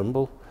David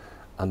Trimble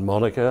and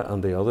Monica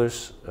and the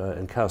others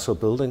in Castle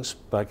Buildings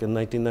back in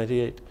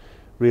 1998,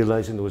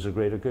 realising there was a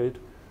greater good,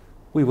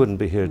 we wouldn't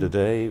be here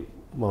today,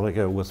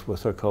 Monica,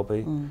 with her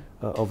copy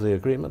of the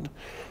agreement.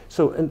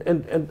 So,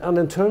 and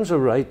in terms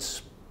of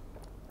rights,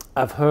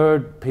 I've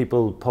heard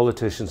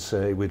politicians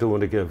say we don't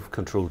want to give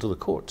control to the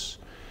courts.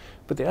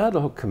 But the ad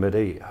hoc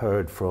committee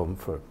heard from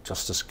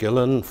Justice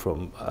Gillen,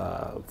 from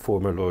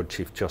former Lord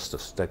Chief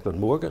Justice Declan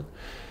Morgan,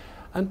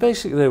 and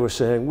basically they were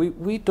saying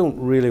we don't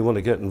really want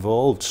to get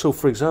involved. So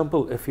for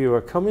example, if you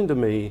are coming to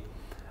me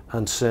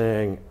and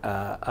saying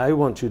I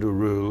want you to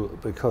rule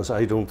because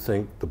I don't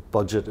think the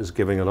budget is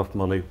giving enough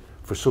money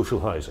for social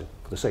housing,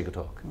 for the sake of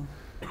talk,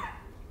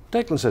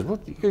 Declan says, well,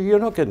 you're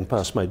not getting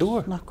past my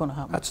door. Not going to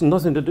happen. That's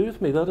nothing to do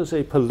with me. That is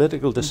a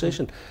political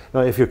decision.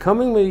 Now, if you're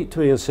coming to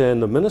me and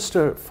saying the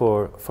Minister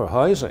for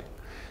Housing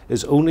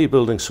is only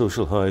building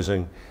social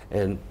housing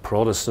in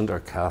Protestant or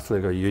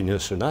Catholic or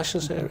Unionist or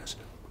Nationalist areas,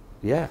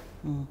 yeah,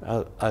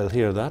 I'll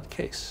hear that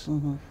case.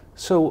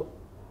 So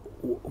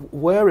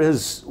where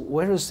is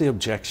the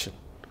objection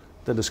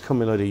that is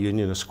coming out of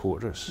Unionist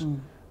quarters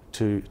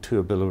to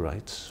a Bill of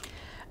Rights?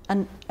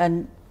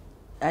 And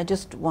I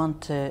just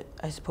want to,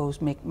 I suppose,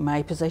 make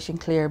my position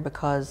clear,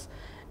 because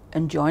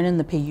in joining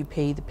the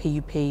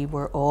PUP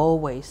were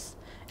always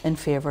in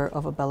favour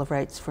of a Bill of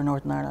Rights for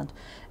Northern Ireland.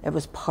 It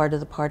was part of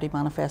the party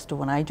manifesto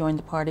when I joined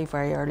the party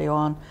very early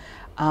on,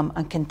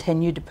 and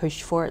continued to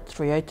push for it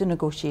throughout the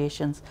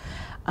negotiations.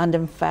 And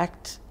in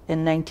fact,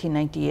 in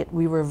 1998,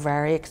 we were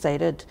very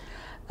excited.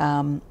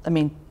 I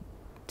mean,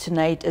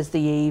 tonight is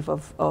the eve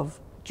of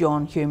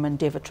John Hume and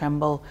David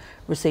Trimble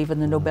receiving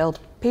the Nobel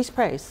Peace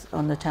Prize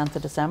on the 10th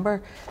of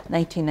December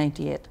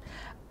 1998.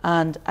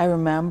 And I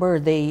remember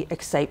the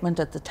excitement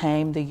at the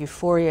time, the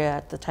euphoria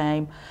at the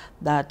time,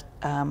 that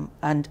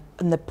and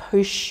the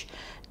push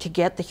to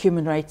get the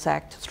Human Rights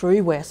Act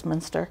through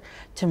Westminster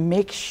to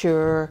make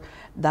sure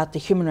that the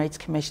Human Rights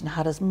Commission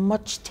had as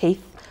much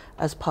teeth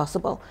as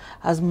possible,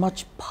 as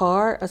much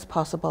power as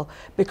possible,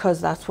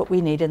 because that's what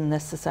we needed in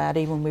this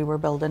society when we were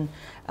building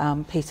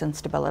peace and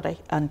stability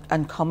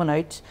and coming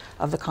out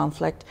of the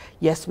conflict.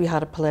 Yes, we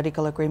had a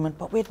political agreement,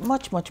 but we had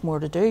much, much more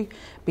to do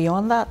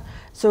beyond that.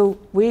 So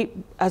we,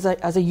 as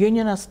a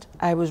unionist,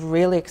 I was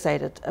really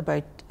excited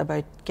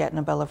about getting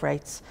a Bill of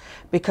Rights,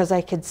 because I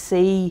could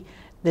see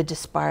the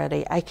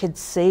disparity, I could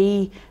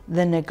see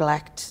the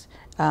neglect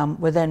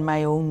within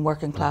my own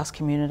working class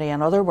community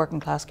and other working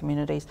class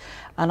communities,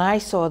 and I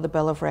saw the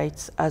Bill of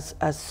Rights as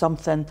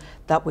something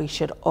that we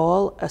should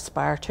all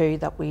aspire to,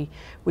 that we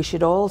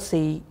should all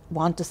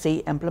want to see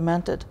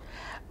implemented.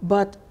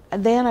 But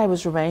then I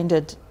was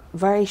reminded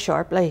very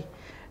sharply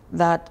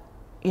that,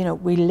 you know,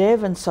 we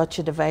live in such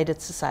a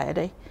divided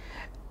society,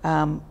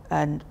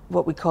 and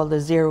what we call the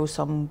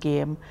zero-sum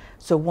game.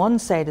 So one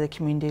side of the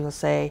community will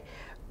say,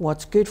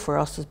 what's good for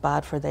us is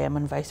bad for them,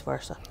 and vice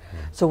versa.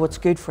 So what's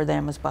good for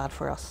them is bad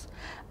for us.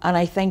 And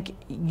I think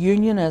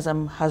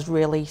unionism has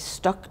really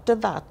stuck to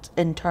that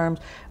in terms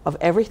of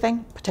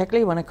everything,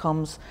 particularly when it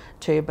comes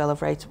to a Bill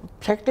of Rights,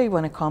 particularly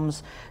when it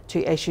comes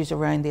to issues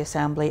around the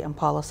Assembly and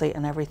policy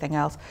and everything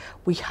else.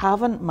 We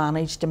haven't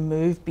managed to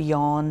move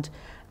beyond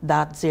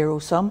that zero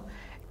sum.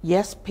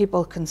 Yes,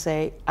 people can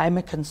say, I'm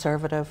a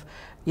conservative,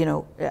 you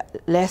know,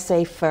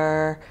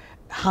 laissez-faire,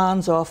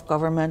 hands-off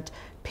government.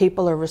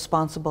 People are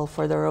responsible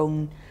for their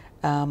own,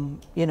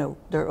 you know,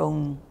 their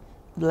own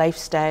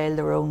lifestyle,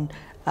 their own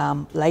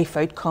life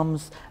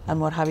outcomes and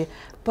what have you.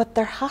 But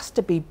there has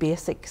to be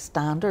basic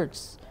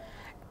standards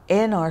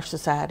in our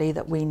society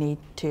that we need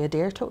to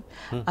adhere to.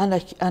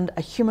 And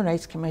a Human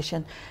Rights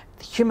Commission,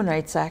 the Human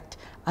Rights Act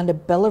and a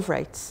Bill of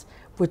Rights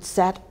would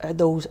set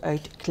those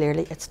out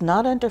clearly. It's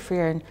not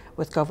interfering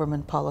with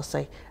government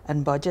policy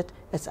and budget.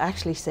 It's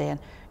actually saying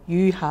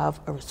you have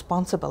a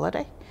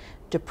responsibility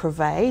to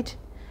provide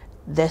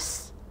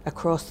this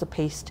across the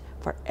piece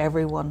for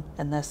everyone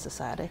in this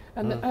society.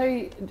 And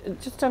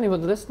just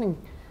anyone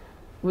listening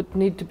would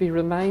need to be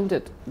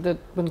reminded that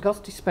when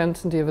Gusty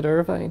Spence and David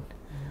Irvine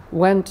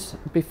went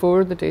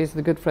before the days of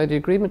the Good Friday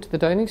Agreement to the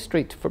Downing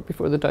Street,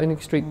 before the Downing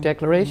Street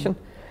Declaration,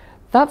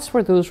 that's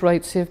where those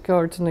rights,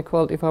 safeguards and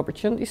equality of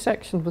opportunity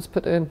section was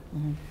put in.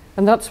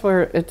 And that's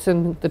where it's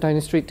in the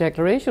Downing Street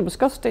Declaration. It was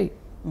Gusty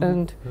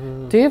and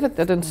David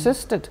that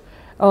insisted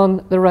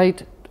on the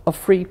right of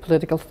free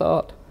political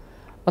thought,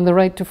 on the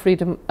right to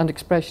freedom and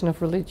expression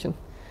of religion.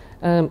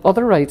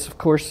 Other rights, of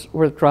course,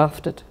 were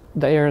drafted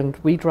there, and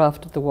we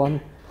drafted the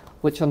one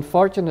which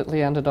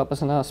unfortunately ended up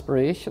as an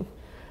aspiration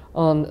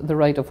on the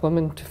right of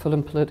women to full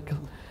and political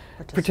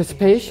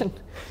participation.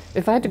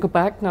 If I had to go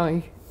back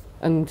now,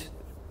 and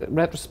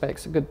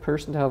retrospect's a good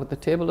person to have at the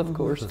table, of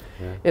course,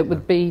 it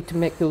would be to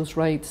make those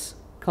rights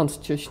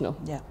constitutional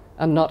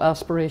and not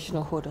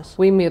aspirational. Quotas.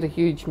 We made a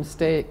huge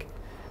mistake,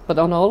 but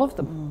on all of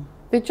them,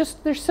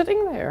 they're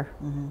sitting there.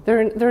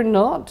 They're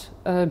not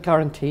a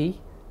guarantee.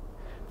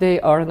 They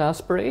are an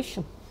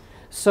aspiration.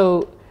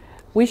 So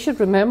we should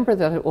remember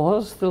that it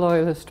was the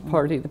Loyalist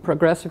Party, the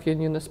Progressive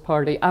Unionist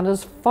Party, and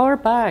as far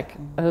back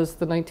as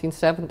the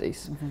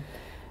 1970s,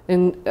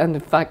 and in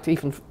fact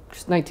even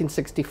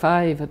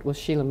 1965, it was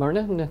Sheila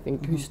Murnahan, I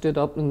think, who stood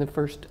up in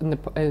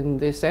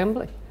the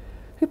Assembly,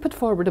 who put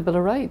forward a Bill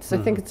of Rights. I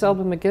think it's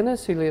Alba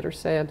McGuinness who later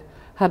said,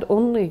 had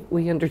only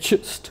we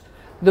introduced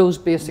those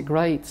basic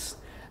rights,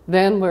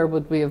 then where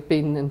would we have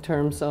been in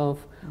terms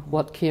of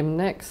what came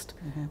next?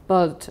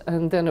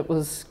 And then it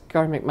was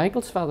Gar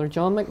McMichael's father,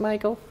 John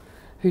McMichael,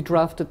 who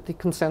drafted the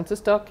consensus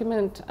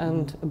document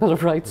and a Bill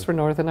of Rights for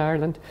Northern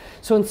Ireland.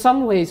 So in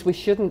some ways we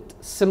shouldn't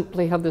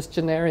simply have this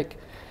generic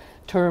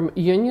term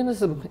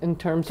unionism in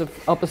terms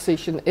of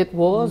opposition. It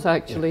was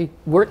actually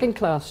working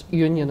class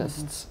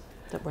unionists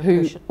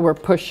who were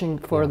pushing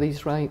for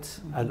these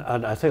rights. And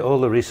I think all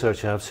the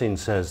research I've seen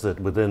says that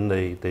within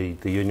the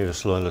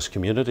Unionist Loyalist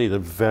community,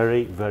 there's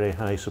very, very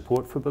high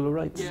support for Bill of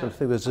Rights. I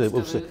think there's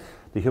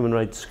the Human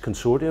Rights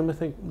Consortium, I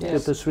think,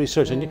 did this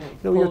research. And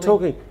you're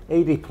talking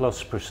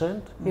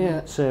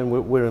 80+% saying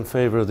we're in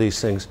favour of these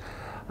things.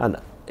 And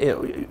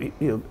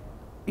you're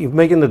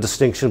making the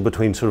distinction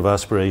between sort of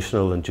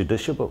aspirational and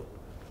judiciable.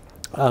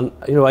 And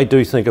I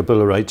do think a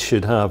Bill of Rights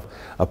should have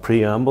a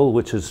preamble,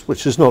 which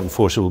is not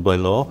enforceable by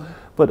law,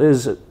 but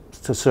is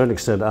to a certain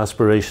extent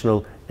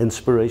aspirational,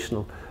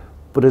 inspirational,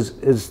 but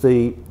is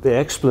the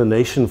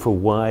explanation for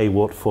why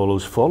what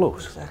follows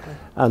follows. Exactly.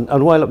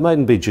 And while it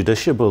mightn't be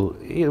justiciable,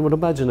 you would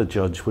imagine a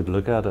judge would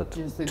look at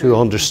it to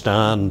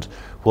understand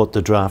what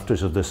the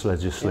drafters of this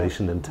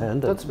legislation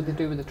intended. That's what they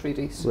do with the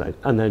treaties. Right,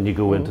 and then you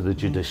go into the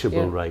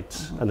judiciable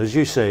rights. And as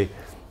you say,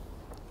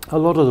 a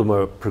lot of them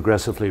are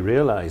progressively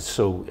realised.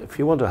 So if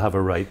you want to have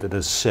a right that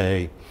is,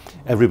 say,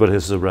 everybody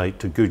has the right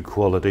to good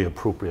quality,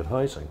 appropriate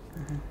housing,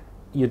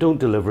 you don't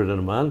deliver it in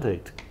a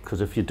mandate, because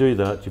if you do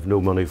that, you've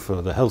no money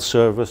for the health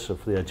service or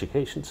for the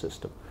education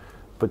system.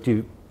 But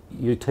you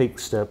take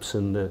steps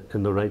in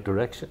the right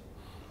direction,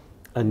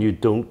 and you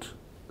don't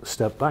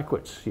step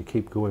backwards. You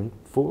keep going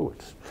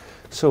forwards.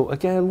 So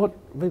again,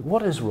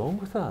 what is wrong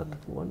with that?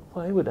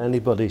 Why would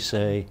anybody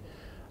say,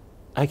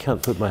 I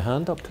can't put my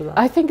hand up to that?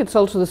 I think it's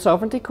also the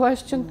sovereignty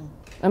question.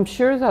 I'm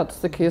sure that's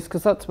the case,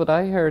 because that's what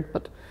I heard.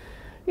 But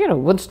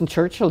Winston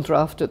Churchill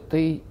drafted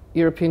the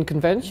European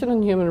Convention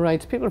on Human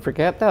Rights. People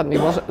forget that, and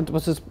it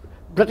was as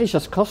British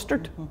as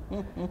custard.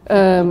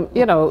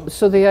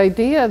 So the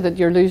idea that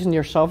you're losing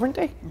your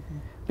sovereignty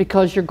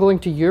because you're going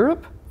to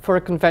Europe for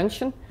a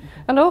convention,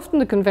 and often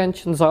the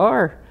conventions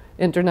are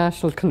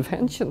international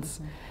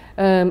conventions.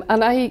 And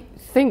I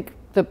think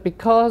that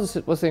because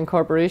it was the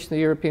incorporation of the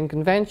European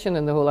Convention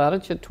and the whole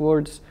attitude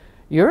towards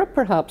Europe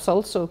perhaps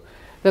also,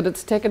 that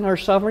it's taken our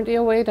sovereignty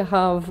away to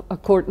have a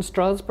court in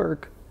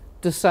Strasbourg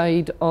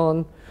decide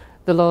on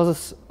the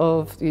laws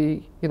of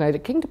the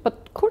United Kingdom.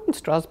 But court in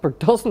Strasbourg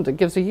doesn't. It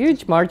gives a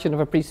huge margin of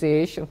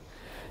appreciation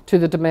to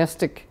the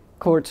domestic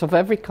courts of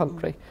every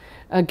country.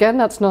 Again,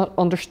 that's not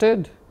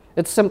understood.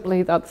 It's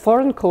simply that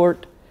foreign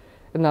court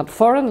in that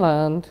foreign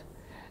land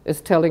is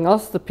telling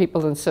us, the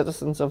people and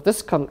citizens of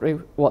this country,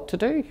 what to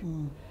do.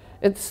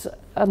 It's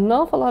an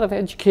awful lot of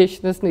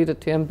education is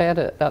needed to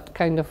embed that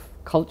kind of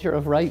culture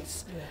of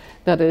rights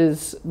that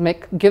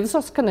gives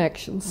us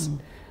connections,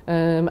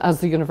 as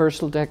the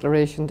Universal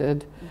Declaration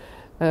did,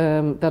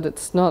 that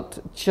it's not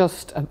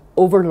just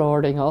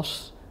overlording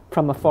us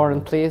from a foreign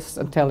place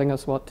and telling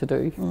us what to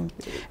do.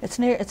 It's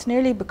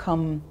nearly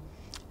become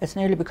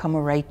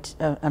a right,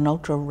 an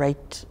ultra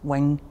right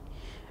wing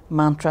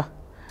mantra,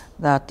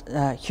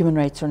 that human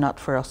rights are not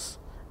for us,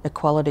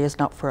 equality is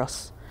not for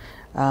us.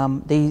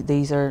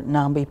 These are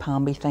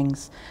namby-pamby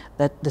things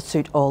that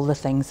suit all the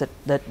things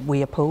that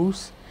we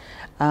oppose.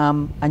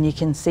 And you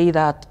can see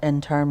that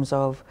in terms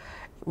of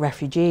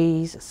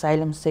refugees,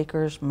 asylum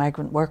seekers,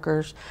 migrant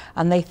workers,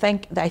 and I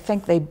think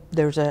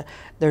there's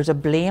a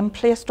blame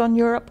placed on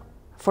Europe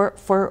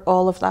for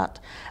all of that,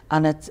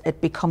 and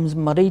it becomes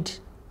muddied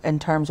in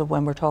terms of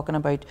when we're talking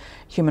about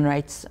human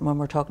rights, when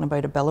we're talking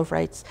about a Bill of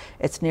Rights.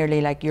 It's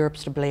nearly like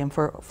Europe's to blame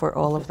for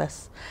all of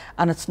this.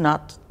 And it's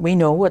not, we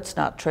know it's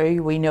not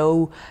true. We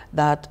know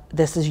that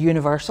this is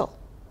universal,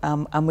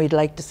 and we'd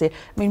like to see,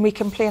 I mean, we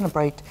complain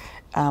about,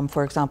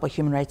 for example,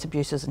 human rights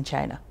abuses in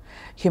China,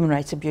 human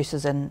rights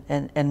abuses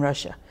in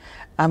Russia.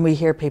 And we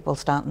hear people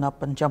standing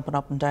up and jumping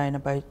up and down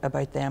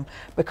about them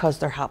because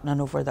they're happening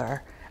over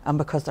there and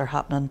because they're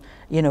happening,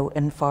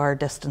 in far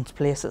distant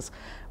places.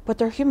 But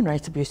there are human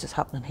rights abuses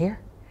happening here.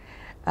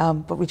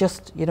 But we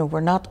just, we're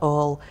not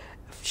all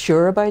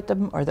sure about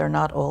them, or they're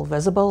not all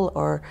visible,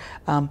 or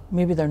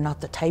maybe they're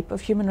not the type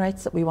of human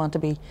rights that we want to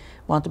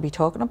be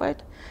talking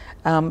about.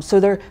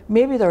 So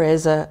maybe there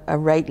is a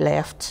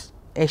right-left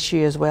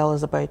issue as well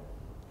as about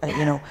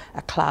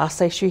a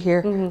class issue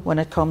here when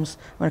it comes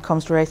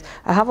to rights.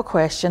 I have a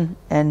question,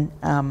 and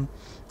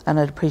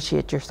I'd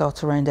appreciate your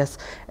thoughts around this.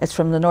 It's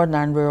from the Northern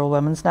Ireland Rural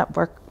Women's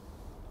Network.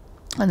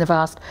 And they've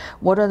asked,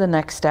 what are the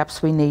next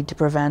steps we need to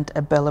prevent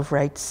a Bill of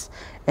Rights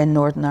in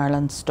Northern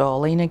Ireland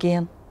stalling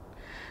again?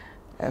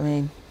 I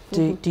mean,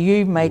 do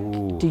you, Mike,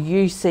 do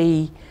you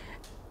see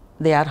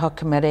the ad hoc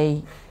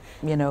committee,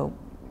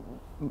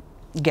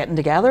 getting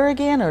together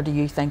again, or do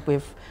you think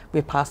we've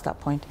passed that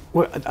point?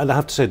 Well, and I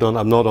have to say, Dawn,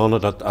 I'm not on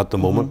it at the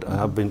moment. I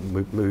have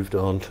been moved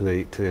on to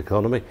the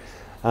economy.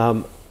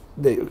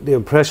 The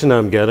impression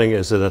I'm getting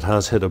is that it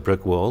has hit a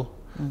brick wall.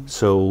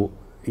 So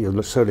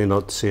you'll certainly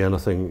not see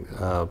anything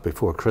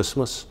before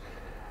Christmas.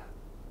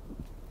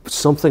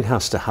 Something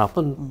has to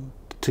happen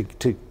to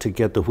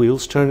get the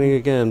wheels turning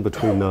again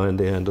between now and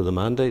the end of the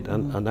mandate,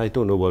 and I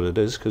don't know what it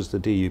is, because the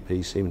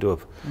DUP seem to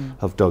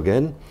have dug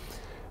in.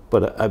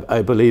 But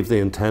I believe the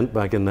intent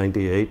back in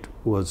 '98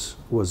 was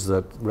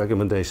that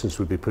recommendations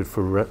would be put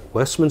for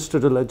Westminster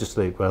to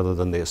legislate rather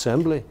than the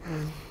Assembly.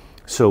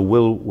 So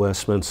will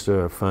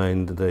Westminster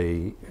find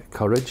the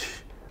courage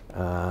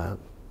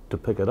to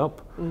pick it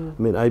up. I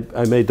mean,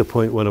 I made the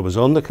point when I was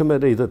on the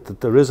committee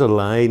that there is a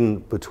line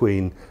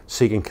between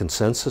seeking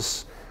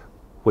consensus,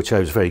 which I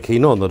was very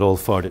keen on, that all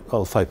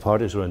five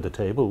parties around the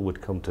table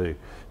would come to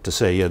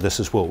say, yeah, this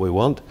is what we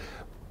want.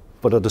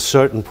 But at a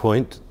certain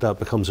point, that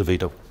becomes a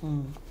veto.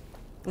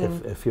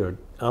 If you're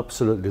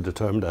absolutely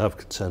determined to have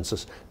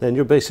consensus, then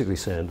you're basically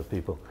saying to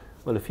people,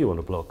 well, if you want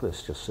to block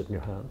this, just sit in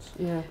your hands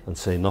and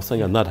say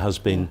nothing. And that has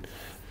been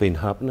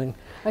happening.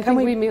 I think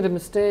we made a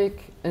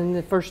mistake in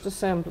the first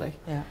assembly.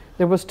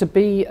 There was to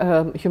be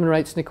a Human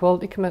Rights and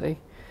Equality Committee.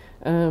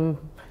 And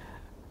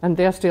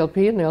the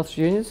SDLP and the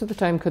Ulster Unionists at the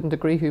time couldn't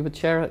agree who would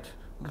chair it,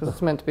 because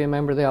it's meant to be a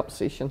member of the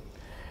opposition.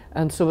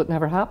 And so it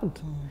never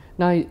happened.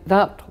 Now,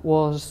 that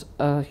was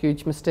a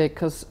huge mistake,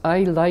 because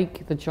I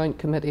like the Joint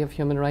Committee of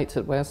Human Rights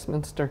at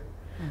Westminster,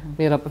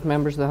 made up of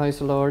members of the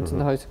House of Lords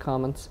and the House of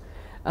Commons.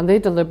 And they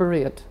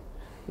deliberate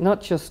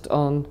not just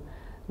on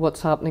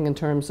what's happening in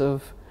terms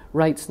of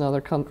rights in other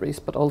countries,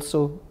 but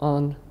also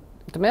on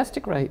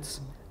domestic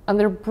rights. And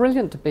they're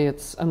brilliant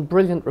debates and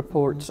brilliant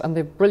reports, and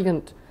they've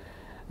brilliant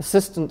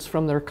assistance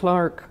from their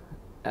clerk.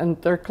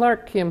 And their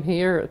clerk came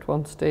here at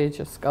one stage,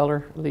 a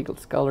scholar, a legal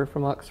scholar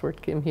from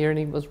Oxford, came here, and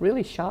he was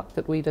really shocked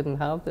that we didn't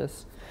have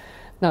this.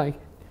 Now,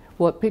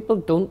 what people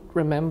don't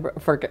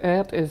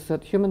forget is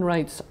that human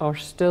rights are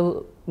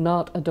still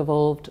not a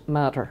devolved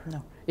matter.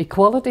 No.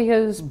 Equality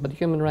is, but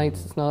human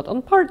rights is not,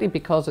 and partly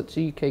because it's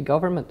the UK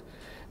government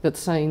that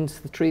signs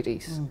the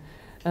treaties.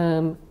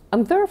 And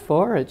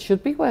therefore, it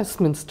should be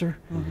Westminster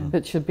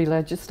that should be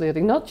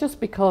legislating, not just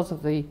because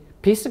of the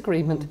peace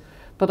agreement,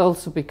 but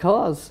also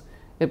because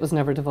it was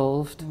never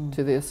devolved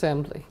to the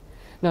Assembly.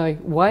 Now,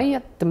 why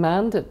it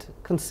demanded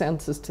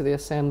consensus to the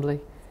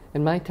Assembly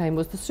in my time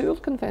was the Sewell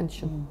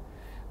Convention.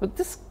 But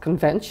this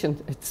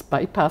convention, it's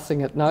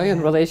bypassing it now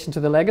in relation to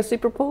the legacy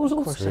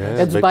proposals.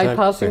 It's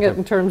bypassing it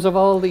in terms of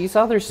all these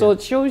others. So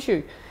it shows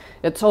you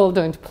it's all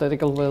down to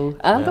political will,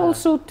 and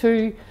also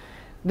to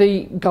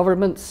the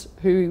governments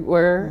who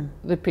were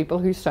the people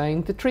who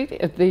signed the treaty,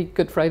 the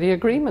Good Friday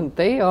Agreement.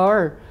 They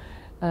are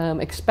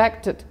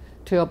expected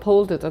to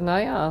uphold it. And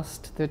I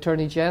asked the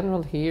Attorney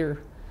General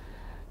here,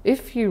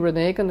 if you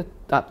renege on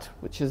that,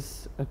 which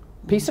is a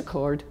peace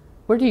accord,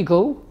 where do you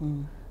go?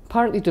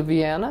 Apparently to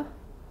Vienna.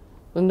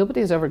 Well, nobody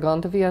has ever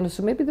gone to Vienna,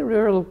 so maybe the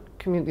Rural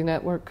Community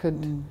Network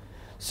could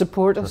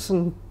support us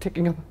in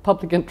taking a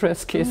public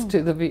interest case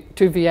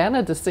to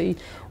Vienna to see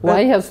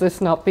why has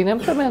this not been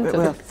implemented.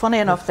 Well, funny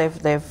enough, they've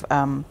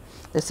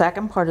the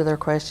second part of their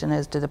question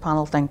is, do the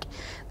panel think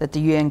that the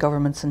UN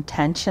government's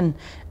intention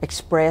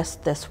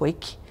expressed this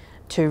week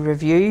to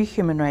review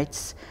human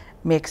rights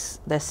makes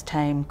this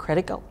time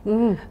critical?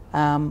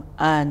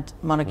 And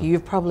Monica,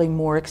 you've probably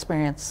more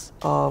experience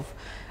of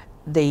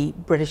the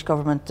British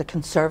government, the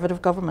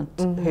Conservative government,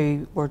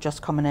 who were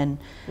just coming in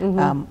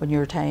when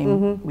your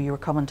time, when you were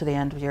coming to the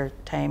end of your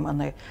time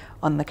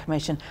on the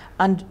Commission.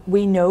 And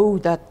we know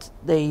that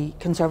the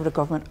Conservative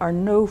government are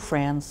no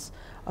friends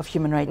of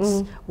human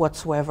rights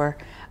whatsoever.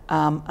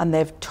 And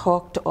they've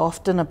talked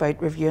often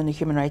about reviewing the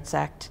Human Rights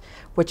Act,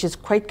 which is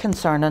quite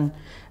concerning.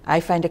 I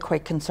find it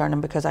quite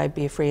concerning because I'd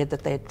be afraid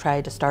that they'd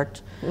try to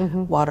start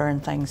watering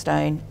things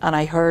down. And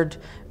I heard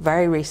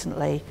very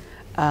recently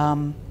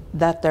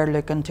that they're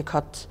looking to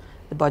cut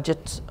the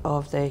budget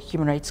of the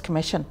Human Rights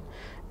Commission.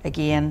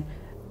 Again,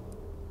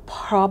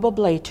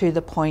 probably to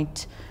the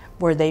point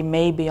where they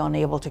may be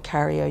unable to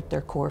carry out their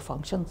core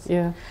functions.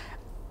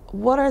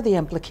 What are the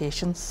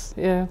implications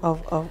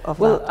of that?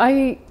 Well,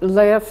 I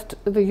left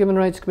the Human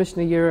Rights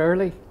Commission a year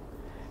early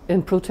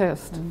in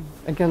protest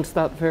against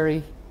that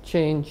very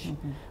change.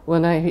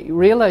 When I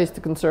realised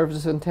the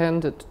Conservatives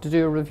intended to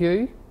do a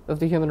review of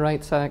the Human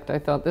Rights Act, I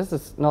thought, this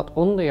is not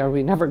only are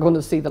we never going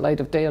to see the light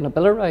of day on a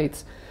Bill of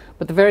Rights,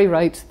 but the very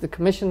rights the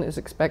Commission is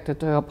expected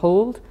to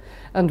uphold,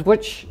 and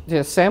which the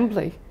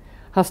Assembly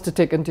has to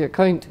take into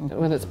account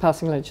when it's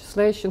passing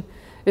legislation,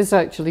 is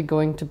actually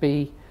going to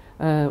be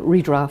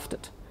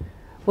redrafted.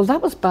 Well,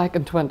 that was back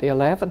in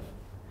 2011,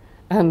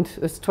 and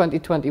it's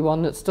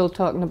 2021, it's still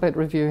talking about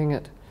reviewing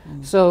it.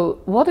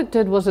 So what it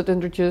did was it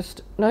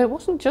introduced, now it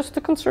wasn't just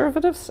the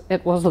Conservatives,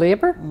 it was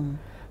Labour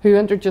who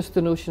introduced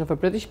the notion of a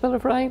British Bill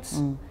of Rights,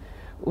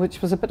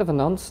 which was a bit of a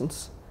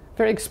nonsense,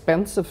 very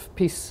expensive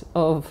piece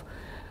of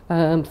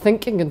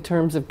thinking in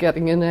terms of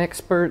getting in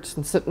experts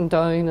and sitting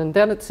down, and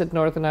then it said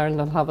Northern Ireland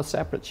will have a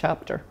separate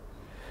chapter.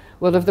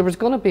 Well, if there was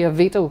going to be a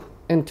veto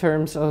in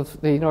terms of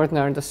the Northern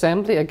Ireland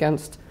Assembly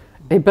against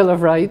a Bill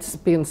of Rights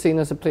being seen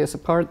as a place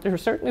apart, there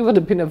certainly would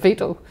have been a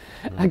veto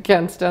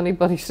against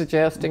anybody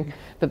suggesting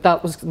that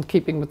that was in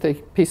keeping with the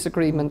peace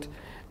agreement,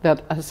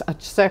 that as a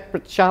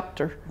separate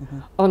chapter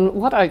on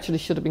what actually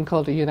should have been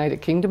called a United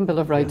Kingdom Bill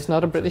of Rights,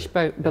 not a British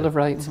Bill of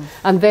Rights.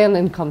 And then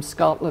in comes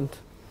Scotland.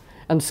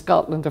 And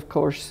Scotland, of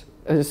course,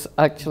 is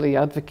actually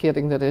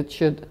advocating that it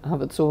should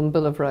have its own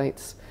Bill of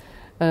Rights.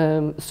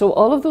 So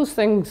all of those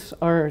things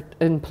are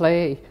in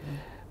play.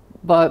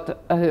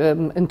 But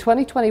in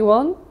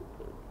 2021,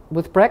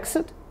 with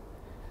Brexit,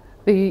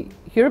 the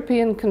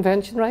European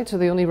Convention rights are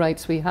the only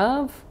rights we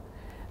have.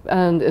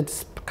 And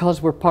it's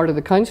because we're part of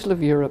the Council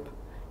of Europe.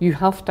 you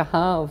have to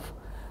have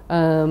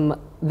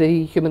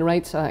the Human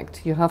Rights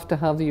Act, you have to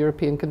have the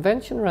European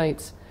Convention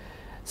rights.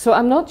 So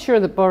I'm not sure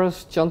that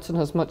Boris Johnson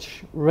has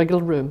much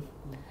wriggle room.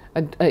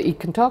 He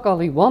can talk all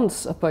he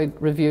wants about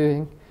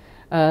reviewing,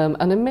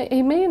 and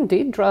he may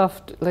indeed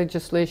draft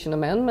legislation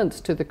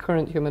amendments to the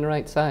current Human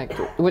Rights Act,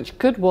 which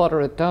could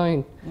water it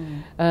down.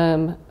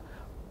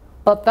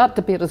 But that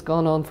debate has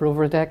gone on for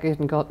over a decade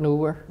and got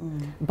nowhere.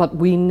 But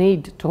we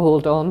need to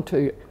hold on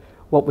to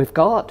what we've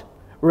got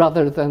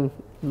rather than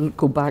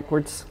go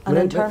backwards. And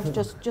in terms,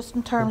 just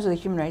in terms of the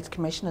Human Rights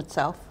Commission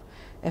itself,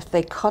 if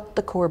they cut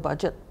the core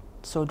budget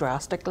so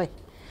drastically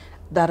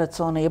that it's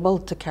unable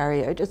to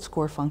carry out its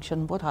core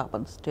function, what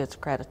happens to its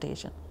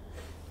accreditation?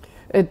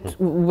 It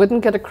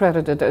wouldn't get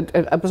accredited.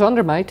 It was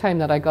under my time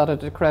that I got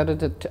it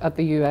accredited at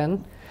the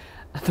UN.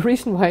 The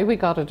reason why we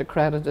got it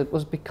accredited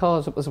was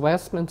because it was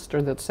Westminster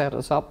that set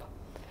us up.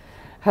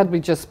 Had we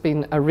just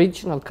been a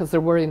regional, because they're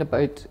worrying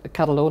about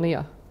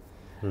Catalonia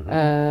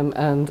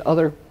and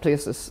other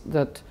places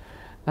that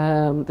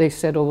they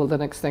said, oh, well, the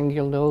next thing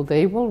you'll know,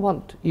 they will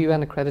want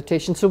UN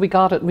accreditation. So we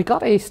got it. We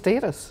got A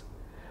status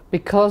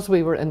because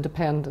we were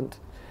independent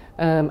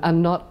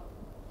and not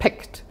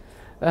picked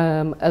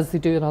as they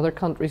do in other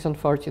countries,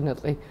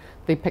 unfortunately.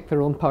 They pick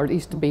their own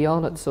parties to be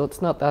on it, so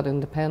it's not that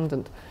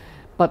independent.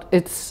 But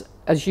it's,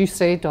 as you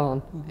say,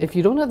 Dawn, if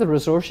you don't have the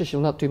resources,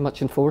 you'll not do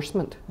much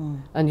enforcement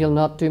and you'll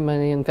not do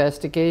many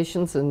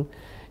investigations, and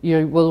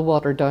you will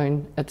water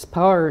down its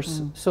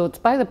powers. So it's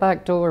by the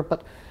back door.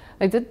 But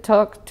I did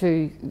talk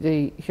to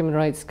the Human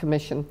Rights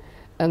Commission,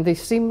 and they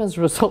seem, as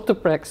a result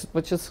of Brexit,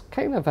 which is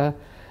kind of an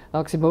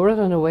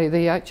oxymoron in a way,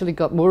 they actually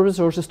got more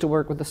resources to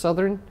work with the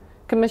Southern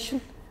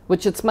Commission,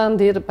 which it's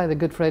mandated by the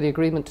Good Friday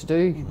Agreement to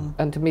do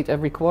and to meet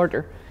every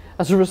quarter.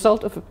 As a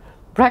result of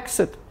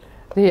Brexit,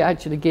 they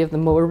actually gave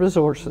them more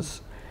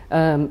resources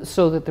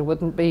so that there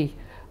wouldn't be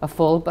a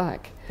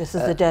fallback. This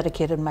is the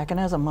dedicated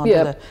mechanism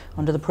under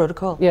the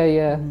protocol.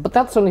 Yeah. But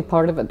that's only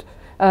part of it.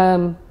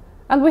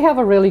 And we have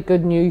a really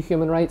good new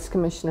Human Rights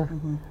Commissioner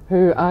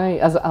who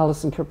as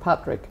Alison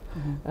Kirkpatrick,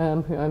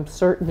 who I'm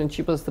certain, and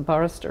she was the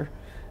barrister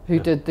who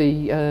did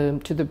the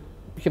to the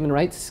Human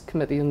Rights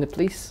Committee in the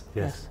police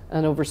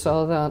and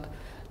oversaw that.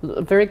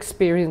 A very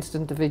experienced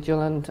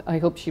individual, and I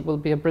hope she will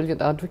be a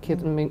brilliant advocate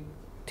in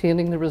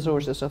maintaining the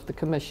resources of the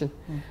Commission,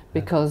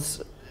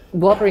 because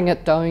watering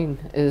it down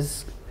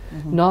is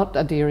not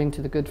adhering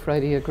to the Good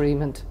Friday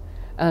Agreement.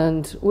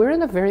 And we're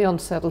in a very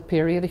unsettled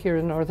period here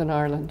in Northern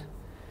Ireland.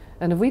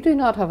 And if we do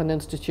not have an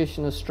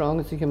institution as strong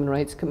as the Human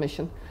Rights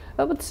Commission,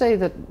 I would say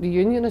that the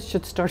Unionists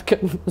should start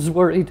getting as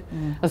worried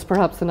as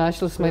perhaps the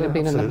Nationalists might have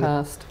been in the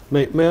past.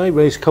 May I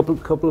raise a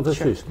couple of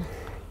issues?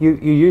 You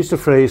used a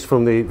phrase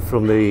from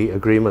the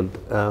agreement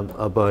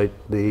about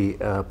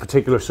the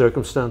particular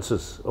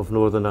circumstances of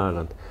Northern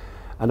Ireland.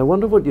 And I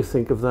wonder what you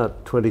think of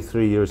that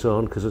 23 years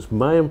on, because it's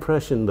my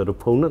impression that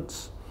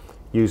opponents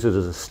use it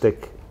as a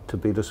stick to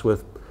beat us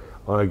with,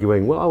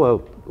 arguing,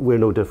 well, we're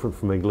no different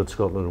from England,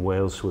 Scotland and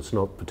Wales, so it's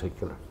not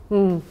particular.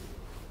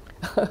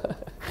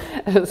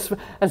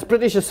 As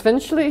British as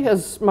Finchley,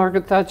 as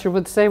Margaret Thatcher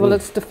would say, well,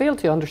 it's to fail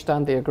to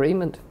understand the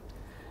agreement.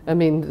 I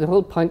mean, the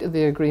whole point of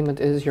the agreement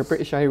is you're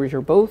British, Irish,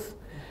 or both.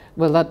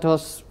 Well, that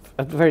does,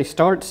 at the very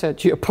start,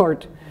 set you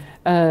apart.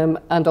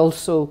 And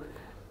also,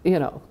 you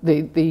know,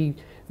 the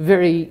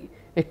very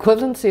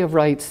equivalency of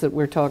rights that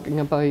we're talking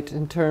about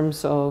in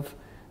terms of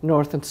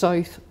North and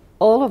South,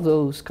 all of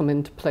those come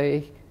into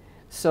play.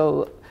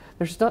 So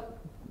there's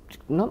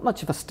not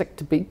much of a stick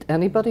to beat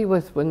anybody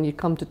with when you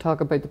come to talk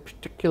about the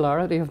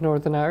particularity of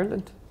Northern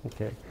Ireland.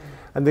 Okay.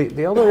 And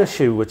the other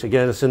issue, which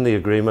again is in the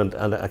agreement,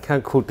 and I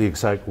can't quote the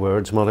exact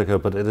words, Monica,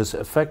 but it is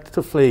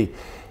effectively,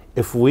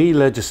 if we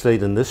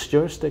legislate in this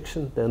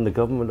jurisdiction, then the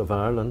Government of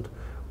Ireland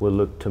will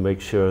look to make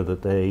sure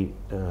that they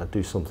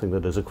do something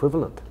that is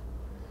equivalent.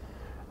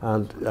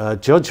 And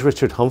Judge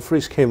Richard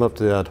Humphreys came up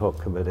to the ad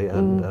hoc committee,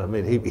 and I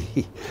mean,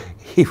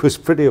 he was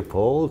pretty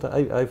appalled,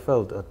 I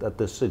felt, at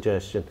this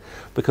suggestion,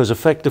 because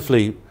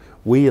effectively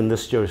we in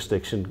this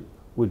jurisdiction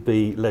would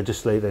be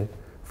legislating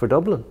for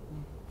Dublin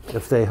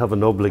if they have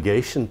an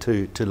obligation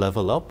to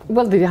level up.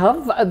 Well,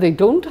 they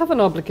don't have an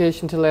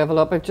obligation to level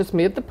up. I've just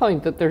made the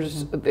point that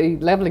there's the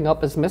levelling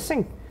up is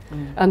missing.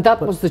 And that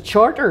was the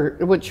charter,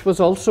 which was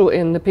also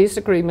in the peace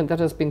agreement, that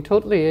has been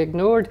totally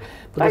ignored.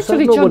 But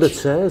actually, that's not what it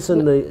says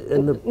in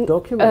the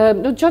document.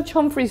 No, Judge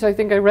Humphreys, I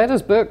think I read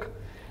his book.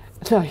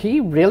 Now,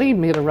 he really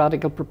made a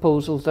radical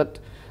proposal that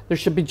there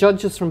should be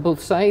judges from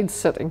both sides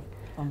sitting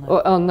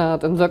on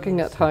that and looking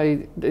at how.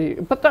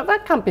 But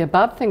that can't be a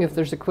bad thing if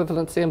there's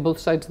equivalency on both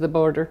sides of the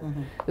border,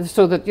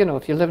 so that, you know,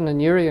 if you live in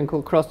Newry and go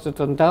across to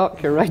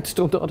Dundalk, your rights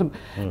don't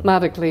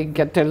automatically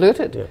get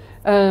diluted.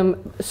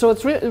 So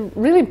it's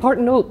really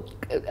important to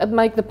note,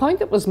 Mike, the point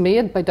that was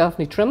made by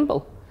Daphne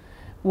Trimble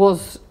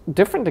was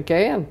different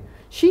again.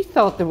 She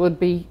thought there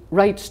would be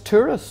rights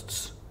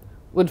tourists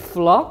would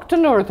flock to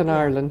Northern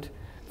Ireland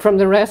from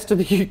the rest of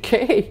the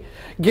UK,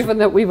 given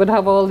that we would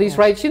have all these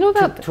rights. You know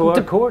that? To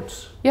our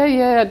courts.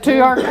 Yeah,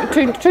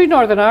 to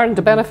Northern Ireland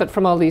to benefit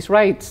from all these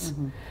rights.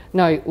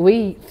 Now,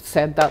 we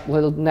said that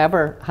will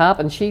never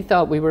happen. She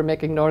thought we were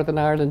making Northern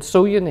Ireland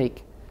so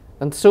unique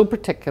and so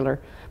particular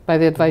by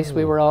the advice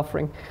we were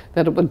offering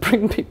that it would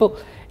bring people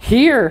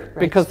here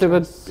because it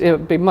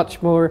would be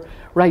much more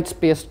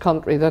rights-based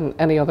country than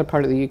any other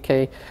part of the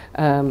UK.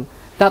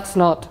 That's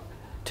not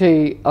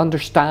to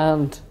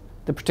understand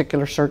the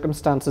particular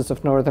circumstances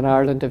of Northern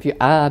Ireland if you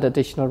add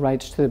additional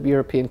rights to the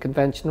European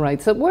Convention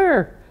rights that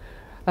were,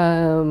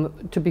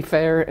 to be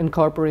fair,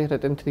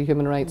 incorporated into the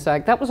Human Rights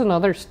Act. That was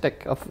another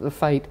stick of the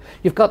fight.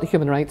 You've got the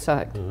Human Rights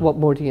Act. What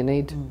more do you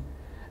need?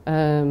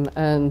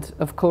 And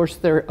of course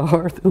there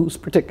are those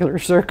particular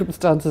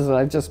circumstances that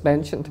I've just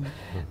mentioned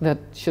that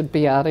should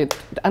be added.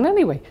 And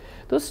anyway,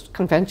 those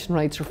convention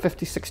rights are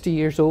 50, 60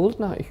 years old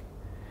now.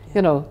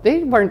 You know,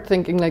 they weren't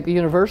thinking like the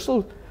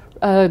Universal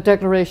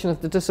Declaration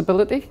of the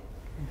Disability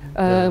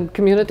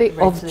community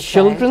of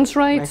children's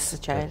rights.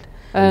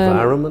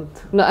 Environment.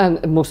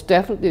 And most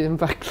definitely, in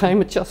fact,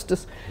 climate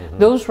justice.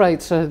 Those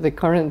rights are the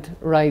current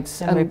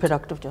rights. And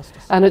reproductive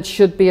justice. And it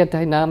should be a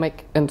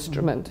dynamic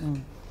instrument.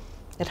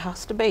 It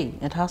has to be.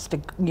 It has to,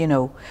 you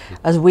know,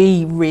 as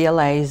we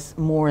realise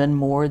more and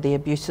more the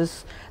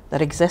abuses that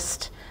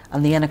exist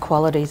and the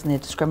inequalities and the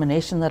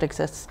discrimination that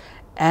exists,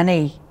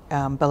 any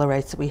Bill of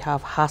Rights that we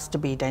have has to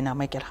be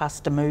dynamic. It has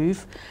to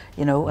move,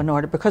 you know, in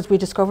order, because we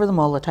discover them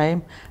all the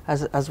time,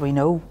 as we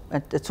know.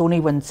 It's only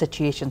when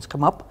situations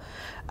come up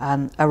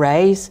and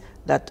arise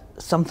that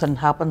something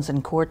happens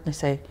in court and they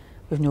say,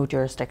 we've no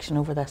jurisdiction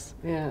over this,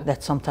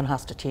 that something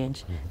has to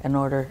change in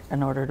order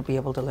to be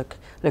able to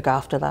look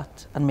after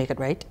that and make it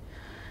right.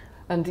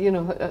 And you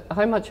know,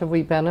 how much have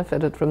we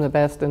benefited from the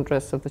best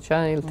interests of the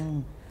child?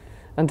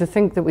 And to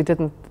think that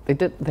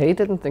they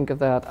didn't think of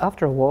that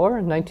after a war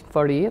in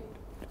 1948.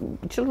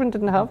 Children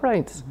didn't have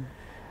rights.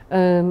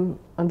 And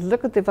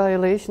look at the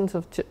violations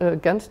of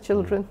against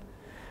children,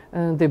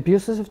 the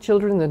abuses of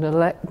children,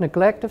 the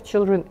neglect of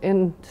children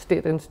in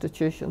state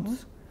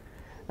institutions.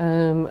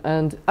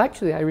 And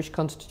actually the Irish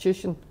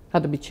Constitution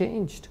had to be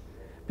changed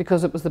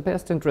because it was the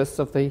best interests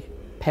of the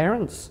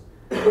parents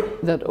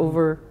that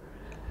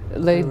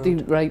overlaid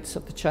the rights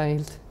of the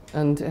child,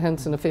 and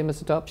hence in a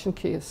famous adoption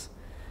case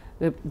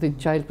the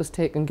child was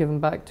given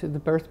back to the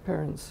birth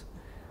parents,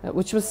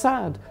 which was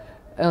sad,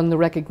 and the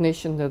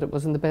recognition that it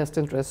was in the best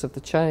interests of the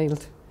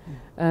child.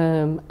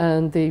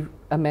 And they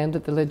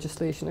amended the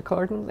legislation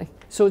accordingly.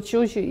 So it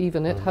shows you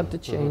even it had to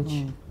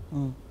change.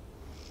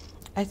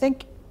 I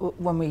think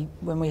when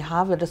we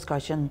have a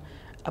discussion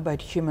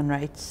about human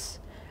rights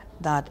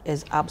that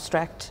is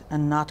abstract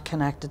and not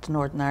connected to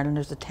Northern Ireland,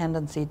 there's a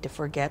tendency to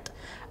forget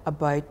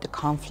about the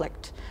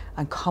conflict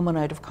and coming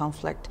out of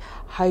conflict,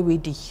 how we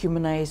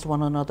dehumanise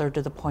one another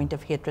to the point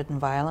of hatred and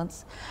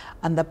violence,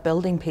 and that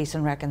building peace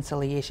and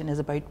reconciliation is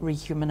about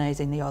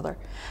rehumanising the other,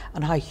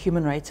 and how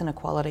human rights and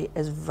equality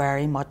is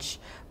very much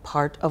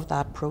part of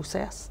that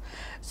process.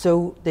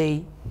 So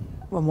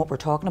what we're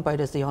talking about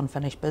is the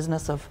unfinished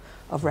business of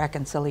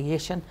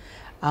reconciliation,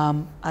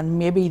 and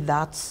maybe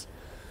that's,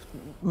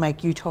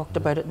 Mike, you talked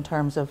about it in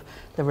terms of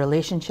the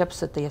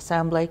relationships at the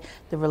Assembly,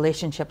 the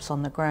relationships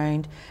on the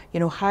ground, you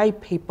know, how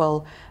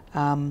people,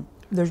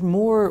 there's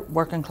more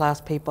working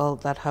class people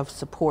that have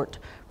support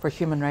for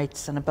human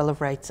rights and a Bill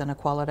of Rights and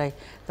equality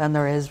than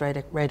there is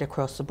right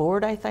across the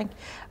board, I think.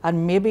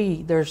 And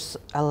maybe there's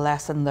a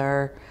lesson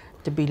there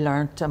to be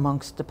learnt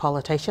amongst the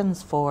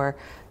politicians for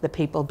the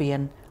people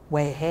being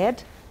way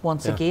ahead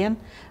once again.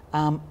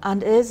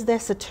 And is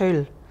this a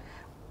tool?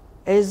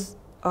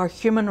 Are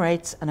human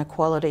rights and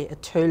equality a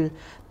tool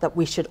that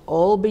we should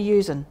all be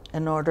using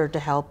in order to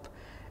help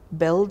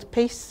build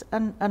peace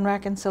and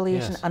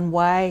reconciliation? And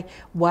why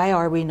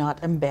are we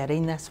not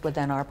embedding this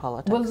within our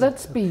politics? Well,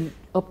 let's be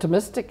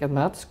optimistic in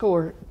that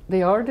score.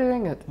 They are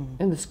doing it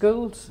in the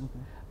schools.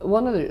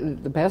 One of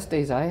the best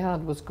days I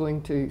had was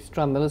going to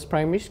Stranmillis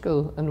Primary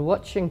School and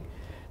watching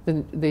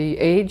the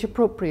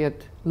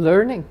age-appropriate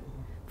learning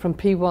from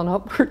P1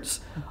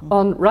 upwards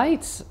on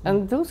rights,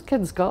 and those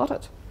kids got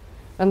it.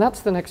 And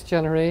that's the next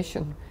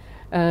generation.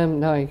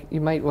 Now,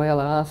 you might well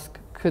ask,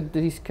 could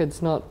these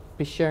kids not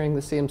be sharing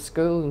the same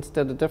school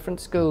instead of different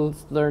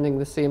schools, learning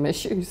the same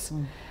issues?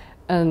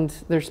 And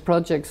there's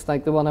projects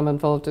like the one I'm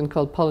involved in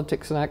called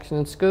Politics in Action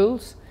in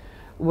Schools,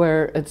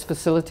 where it's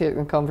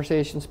facilitating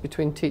conversations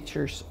between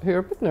teachers who are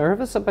a bit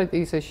nervous about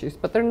these issues,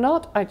 but they're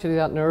not actually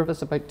that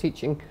nervous about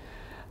teaching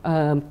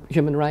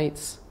human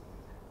rights.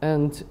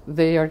 And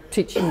they are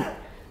teaching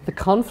the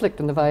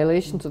conflict and the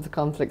violations of the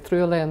conflict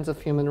through a lens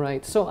of human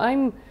rights. So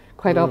I'm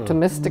quite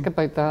optimistic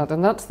about that,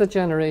 and that's the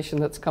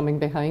generation that's coming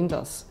behind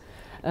us.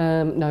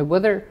 Now,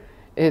 whether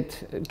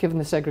given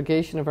the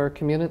segregation of our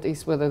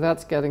communities, whether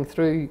that's getting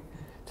through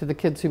to the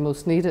kids who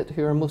most need it,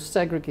 who are most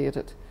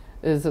segregated,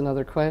 is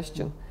another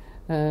question.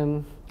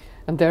 And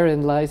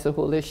therein lies the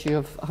whole issue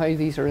of how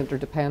these are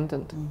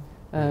interdependent.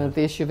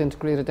 The issue of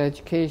integrated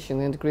education,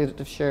 the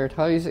integrated of shared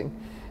housing,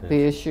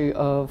 the issue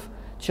of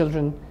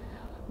children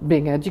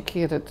being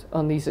educated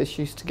on these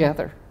issues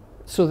together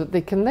so that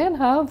they can then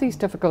have these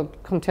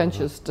difficult,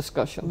 contentious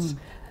discussions.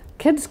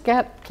 Kids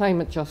get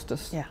climate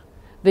justice.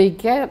 They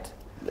get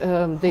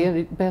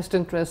the best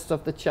interests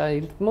of the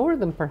child, more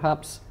than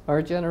perhaps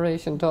our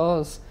generation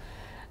does.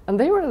 And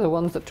they were the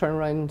ones that turn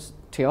around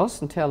to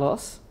us and tell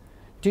us,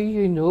 do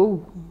you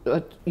know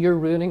that you're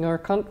ruining our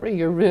country,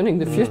 you're ruining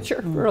the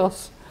future for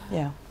us?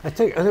 Yeah. I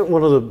think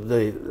one of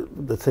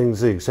the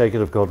things the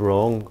executive got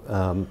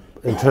wrong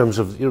in terms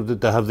of,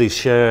 they have these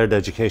shared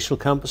educational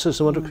campuses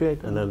they want to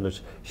create, and then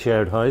there's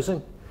shared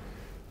housing.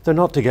 They're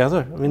not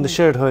together. I mean, the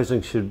shared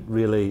housing should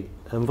really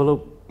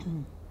envelope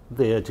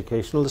the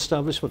educational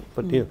establishment,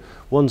 but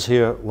one's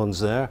here, one's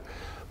there.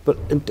 But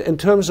in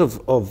terms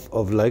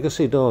of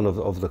legacy, Dawn,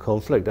 of the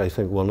conflict, I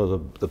think one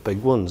of the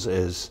big ones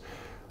is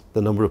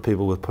the number of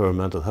people with poor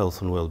mental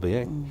health and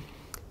well-being,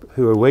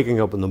 who are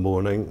waking up in the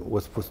morning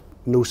with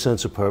no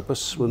sense of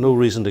purpose, with no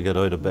reason to get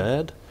out of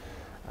bed.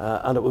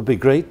 And it would be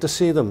great to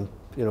see them,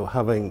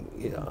 having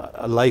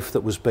a life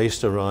that was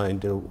based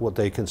around what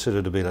they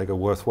consider to be like a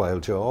worthwhile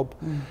job.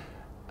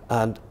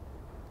 And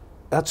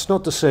that's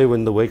not to say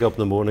when they wake up in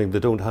the morning they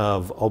don't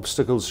have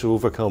obstacles to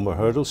overcome or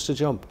hurdles to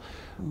jump,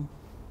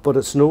 but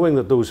it's knowing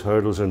that those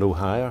hurdles are no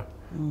higher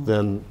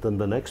than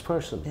the next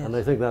person. Yes. And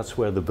I think that's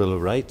where the Bill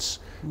of Rights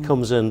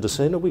comes in to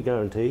say, no, we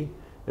guarantee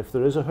if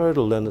there is a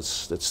hurdle, then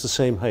it's the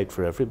same height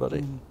for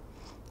everybody.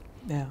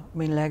 Yeah, I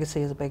mean,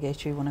 legacy is a big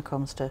issue when it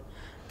comes to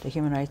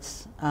human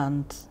rights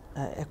and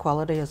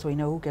equality, as we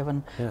know,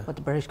 given what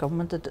the British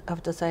government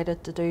have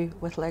decided to do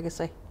with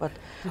legacy. But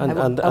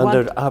and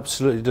they're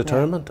absolutely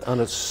determined,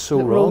 and it's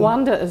so wrong.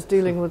 Rwanda is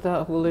dealing with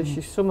that whole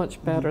issue so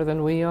much better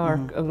than we are.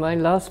 My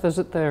last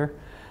visit there,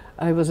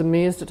 I was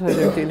amazed at how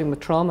they're dealing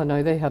with trauma.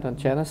 Now, they had a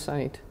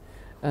genocide,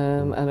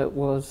 and it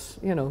was,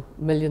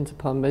 millions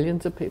upon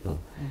millions of people.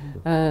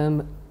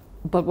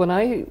 But when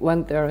I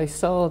went there, I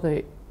saw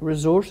the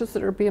resources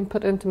that are being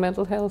put into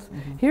mental health.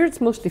 Here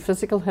it's mostly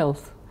physical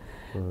health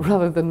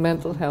rather than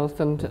mental health.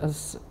 And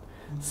as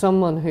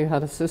someone who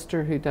had a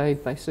sister who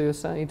died by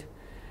suicide,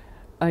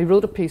 I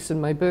wrote a piece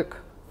in my book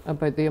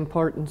about the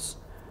importance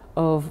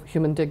of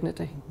human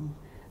dignity.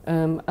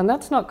 And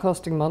that's not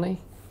costing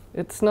money.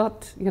 It's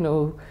not,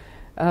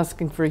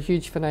 asking for a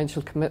huge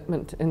financial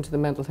commitment into the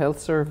mental health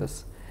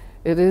service.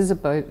 It is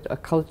about a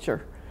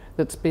culture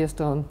that's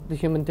based on the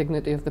human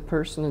dignity of the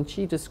person. And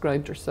she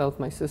described herself,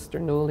 my sister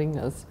Noeline,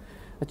 as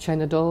a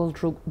China doll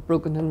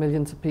broken in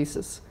millions of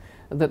pieces,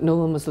 that no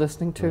one was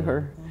listening to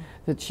her,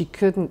 that she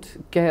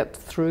couldn't get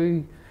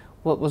through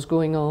what was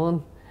going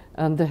on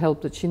and the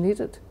help that she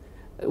needed.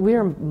 We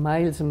are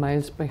miles and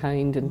miles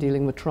behind in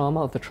dealing with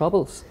trauma of the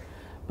Troubles,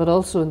 but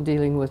also in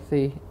dealing with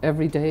the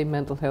everyday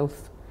mental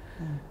health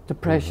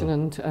depression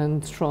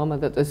and trauma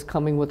that is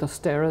coming with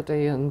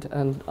austerity and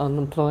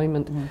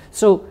unemployment.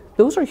 So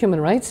those are human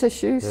rights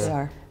issues,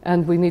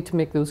 and we need to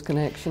make those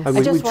connections. And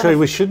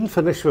we shouldn't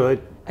finish without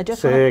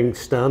saying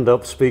stand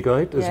up, speak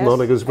out, is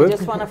Monica's book. I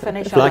just want to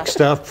finish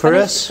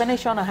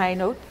finish on a high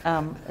note,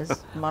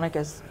 is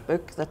Monica's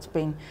book that's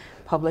been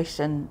published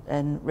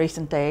in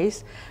recent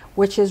days,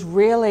 which is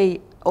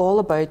really all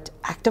about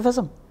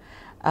activism.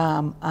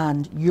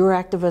 And your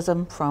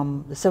activism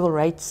from the civil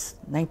rights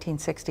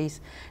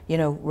 1960s,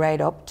 right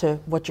up to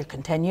what you're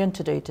continuing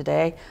to do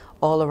today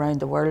all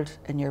around the world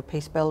in your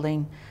peace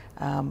building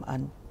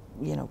and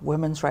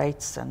women's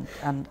rights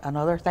and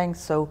other things.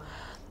 So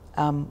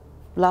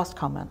last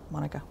comment,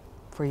 Monica,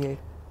 for you.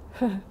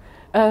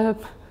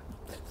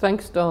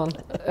 Thanks, Dawn.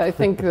 I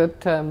think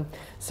that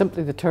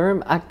simply the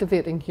term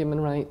activating human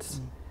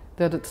rights,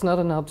 that it's not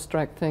an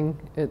abstract thing,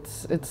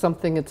 it's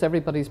something, it's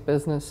everybody's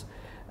business.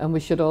 And we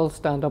should all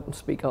stand up and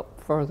speak up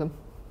for them.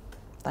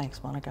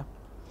 Thanks, Monica.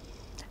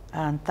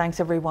 And thanks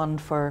everyone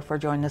for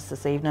joining us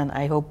this evening.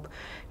 I hope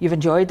you've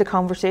enjoyed the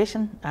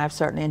conversation. I've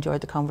certainly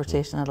enjoyed the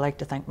conversation. I'd like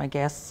to thank my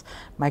guests,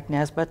 Mike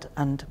Nesbitt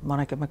and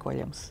Monica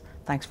McWilliams.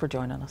 Thanks for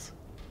joining us.